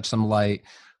could have shed some light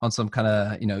on some kind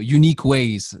of, unique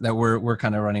ways that we're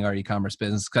kind of running our e-commerce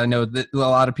business. Cause I know that a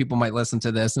lot of people might listen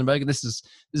to this and be like, this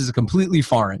is completely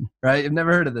foreign, right? I've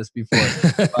never heard of this before.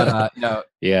 But,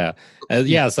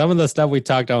 some of the stuff we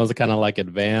talked on was kind of like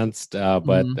advanced,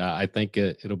 but I think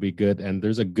it'll be good. And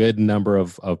there's a good number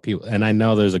of people, and I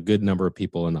know there's a good number of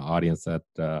people in the audience that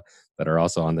are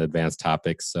also on the advanced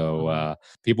topics. So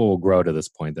people will grow to this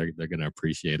point. They're going to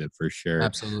appreciate it for sure.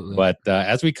 Absolutely. But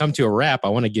as we come to a wrap, I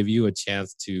want to give you a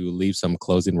chance to leave some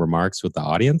closing remarks with the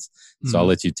audience. So I'll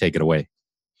let you take it away.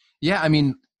 Yeah. I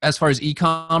mean, as far as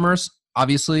e-commerce,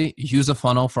 obviously use a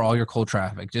funnel for all your cold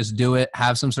traffic. Just do it.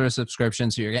 Have some sort of subscription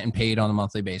so you're getting paid on a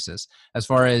monthly basis. As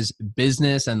far as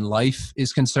business and life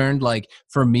is concerned, like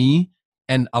for me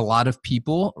and a lot of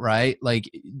people, right? Like,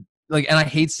 and I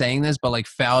hate saying this, but like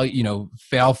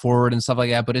fail forward and stuff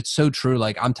like that. But it's so true.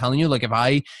 Like I'm telling you, like if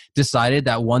I decided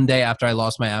that one day after I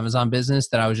lost my Amazon business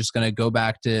that I was just going to go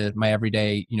back to my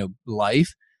everyday,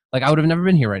 life, like I would have never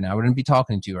been here right now. I wouldn't be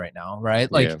talking to you right now.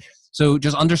 Right. Like, So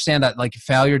just understand that like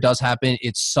failure does happen.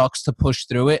 It sucks to push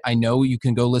through it. I know you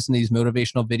can go listen to these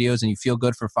motivational videos and you feel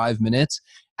good for 5 minutes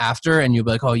after and you'll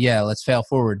be like, oh yeah, let's fail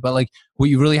forward. But like what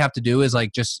you really have to do is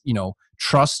like just,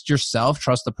 trust yourself,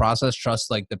 trust the process, trust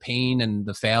like the pain and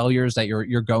the failures that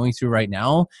you're going through right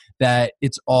now, that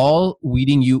it's all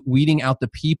weeding out the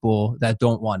people that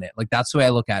don't want it. Like that's the way I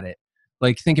look at it.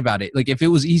 Like think about it. Like if it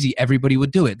was easy, everybody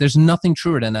would do it. There's nothing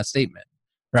truer than that statement,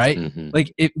 right?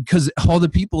 Like because all the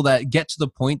people that get to the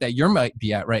point that you might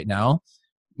be at right now,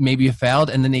 maybe you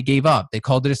failed and then they gave up. They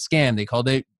called it a scam. They called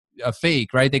it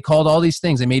fake, right? They called all these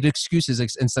things. They made excuses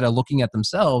instead of looking at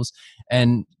themselves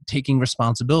and taking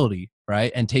responsibility,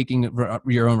 right? And taking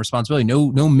your own responsibility.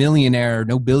 No millionaire,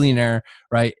 no billionaire,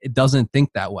 right? It doesn't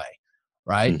think that way,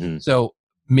 right? Mm-hmm. So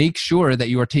make sure that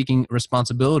you are taking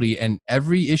responsibility, and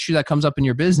every issue that comes up in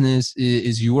your business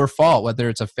is your fault, whether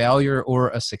it's a failure or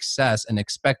a success, and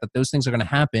expect that those things are going to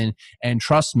happen. And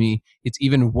trust me, it's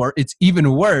even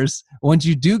worse once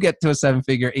you do get to a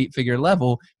 7-figure, 8-figure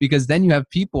level, because then you have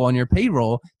people on your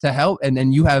payroll to help, and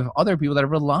then you have other people that are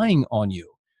relying on you,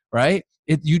 right?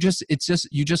 You just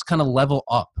kind of level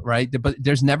up, right? But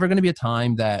there's never going to be a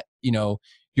time that,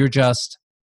 you're just,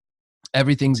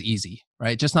 everything's easy,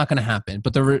 right? Just not going to happen.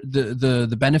 But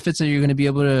the benefits that you're going to be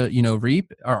able to,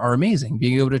 reap are amazing.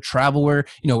 Being able to travel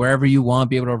wherever you want,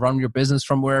 be able to run your business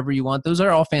from wherever you want. Those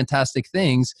are all fantastic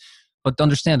things. But to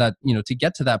understand that, to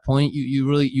get to that point,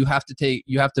 you have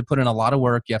to put in a lot of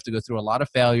work. You have to go through a lot of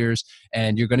failures,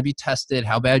 and you're going to be tested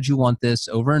how bad you want this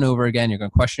over and over again. You're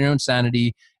going to question your own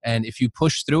sanity. And if you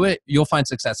push through it, you'll find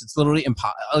success. It's literally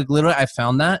literally, I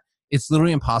found that it's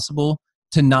literally impossible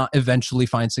to not eventually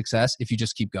find success if you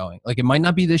just keep going. Like, it might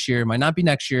not be this year, it might not be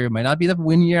next year, it might not be the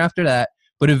win year after that,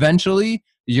 but eventually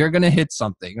you're going to hit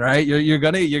something, right? You're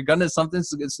going to something,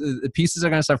 the pieces are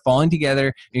going to start falling together,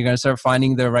 and you're going to start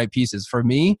finding the right pieces. For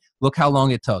me, look how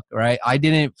long it took, right? I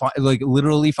didn't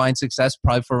literally find success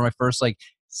probably for my first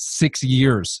 6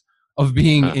 years of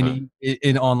being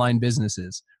in online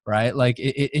businesses, right? Like,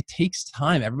 it takes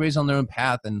time. Everybody's on their own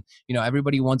path, and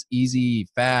everybody wants easy,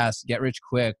 fast, get rich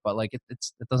quick, but it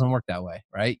doesn't work that way,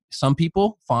 right? Some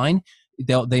people, fine,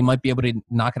 they might be able to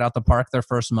knock it out the park their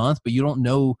first month, but you don't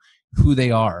know who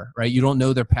they are, right? You don't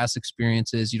know their past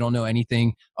experiences. You don't know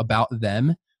anything about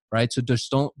them, right? So just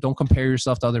don't compare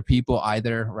yourself to other people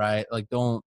either, right? Like,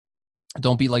 don't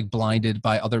be blinded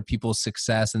by other people's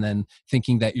success and then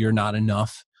thinking that you're not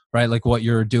enough, right? Like, what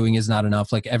you're doing is not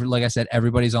enough. Like I said,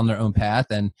 everybody's on their own path,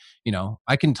 and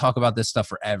I can talk about this stuff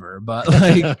forever, but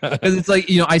because it's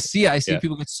I see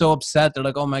people get so upset. They're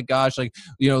like, oh my gosh,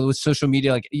 with social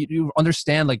media, you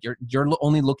understand, you're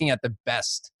only looking at the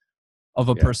best of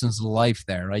a person's life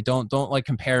there, right? Don't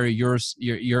compare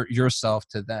yourself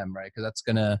to them, right? Because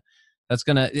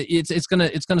it's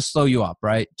gonna slow you up,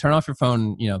 right? Turn off your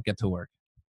phone, get to work.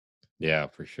 Yeah,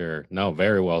 for sure. No,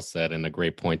 very well said, and a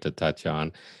great point to touch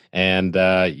on. And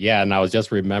and I was just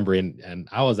remembering, and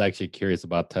I was actually curious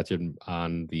about touching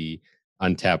on the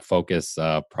Untapped Focus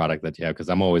product that you have, because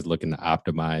I'm always looking to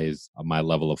optimize my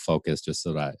level of focus just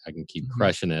so that I can keep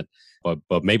crushing it.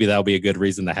 But maybe that'll be a good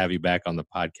reason to have you back on the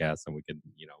podcast, and we could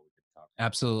talk.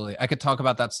 Absolutely, I could talk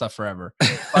about that stuff forever.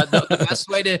 But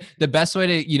the best way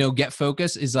to get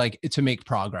focus is to make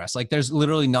progress. There's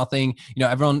literally nothing.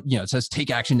 Everyone it says take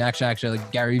action,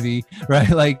 like Gary Vee,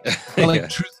 right?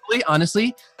 Truthfully,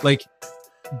 honestly,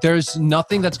 there's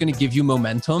nothing that's going to give you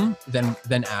momentum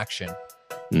than action.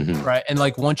 Mm-hmm. Right. And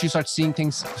once you start seeing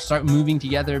things start moving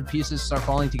together, pieces start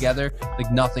falling together,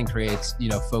 nothing creates,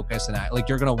 focus and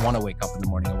you're going to want to wake up in the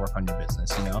morning and work on your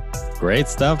business, Great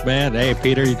stuff, man. Hey,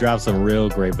 Peter, you dropped some real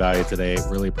great value today.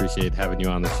 Really appreciate having you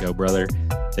on the show, brother.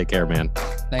 Take care, man.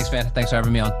 Thanks, man. Thanks for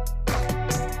having me on.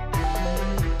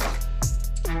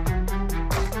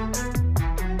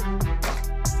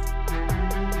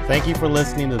 Thank you for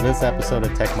listening to this episode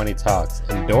of Tech Money Talks.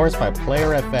 Endorsed by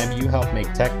Player FM, you help make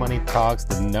Tech Money Talks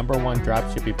the #1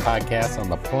 dropshipping podcast on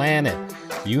the planet.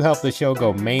 You help the show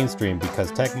go mainstream because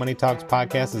Tech Money Talks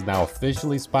podcast is now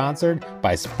officially sponsored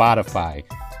by Spotify.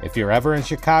 If you're ever in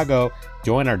Chicago,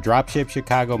 join our Dropship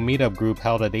Chicago meetup group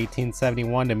held at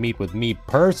 1871 to meet with me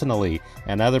personally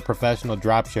and other professional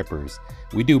dropshippers.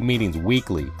 We do meetings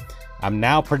weekly. I'm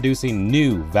now producing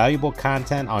new, valuable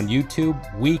content on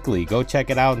YouTube weekly. Go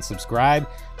check it out and subscribe.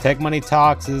 Tech Money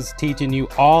Talks is teaching you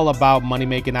all about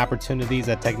money-making opportunities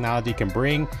that technology can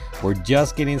bring. We're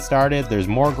just getting started. There's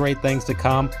more great things to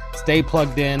come. Stay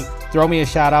plugged in. Throw me a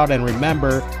shout out, and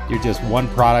remember, you're just one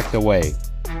product away.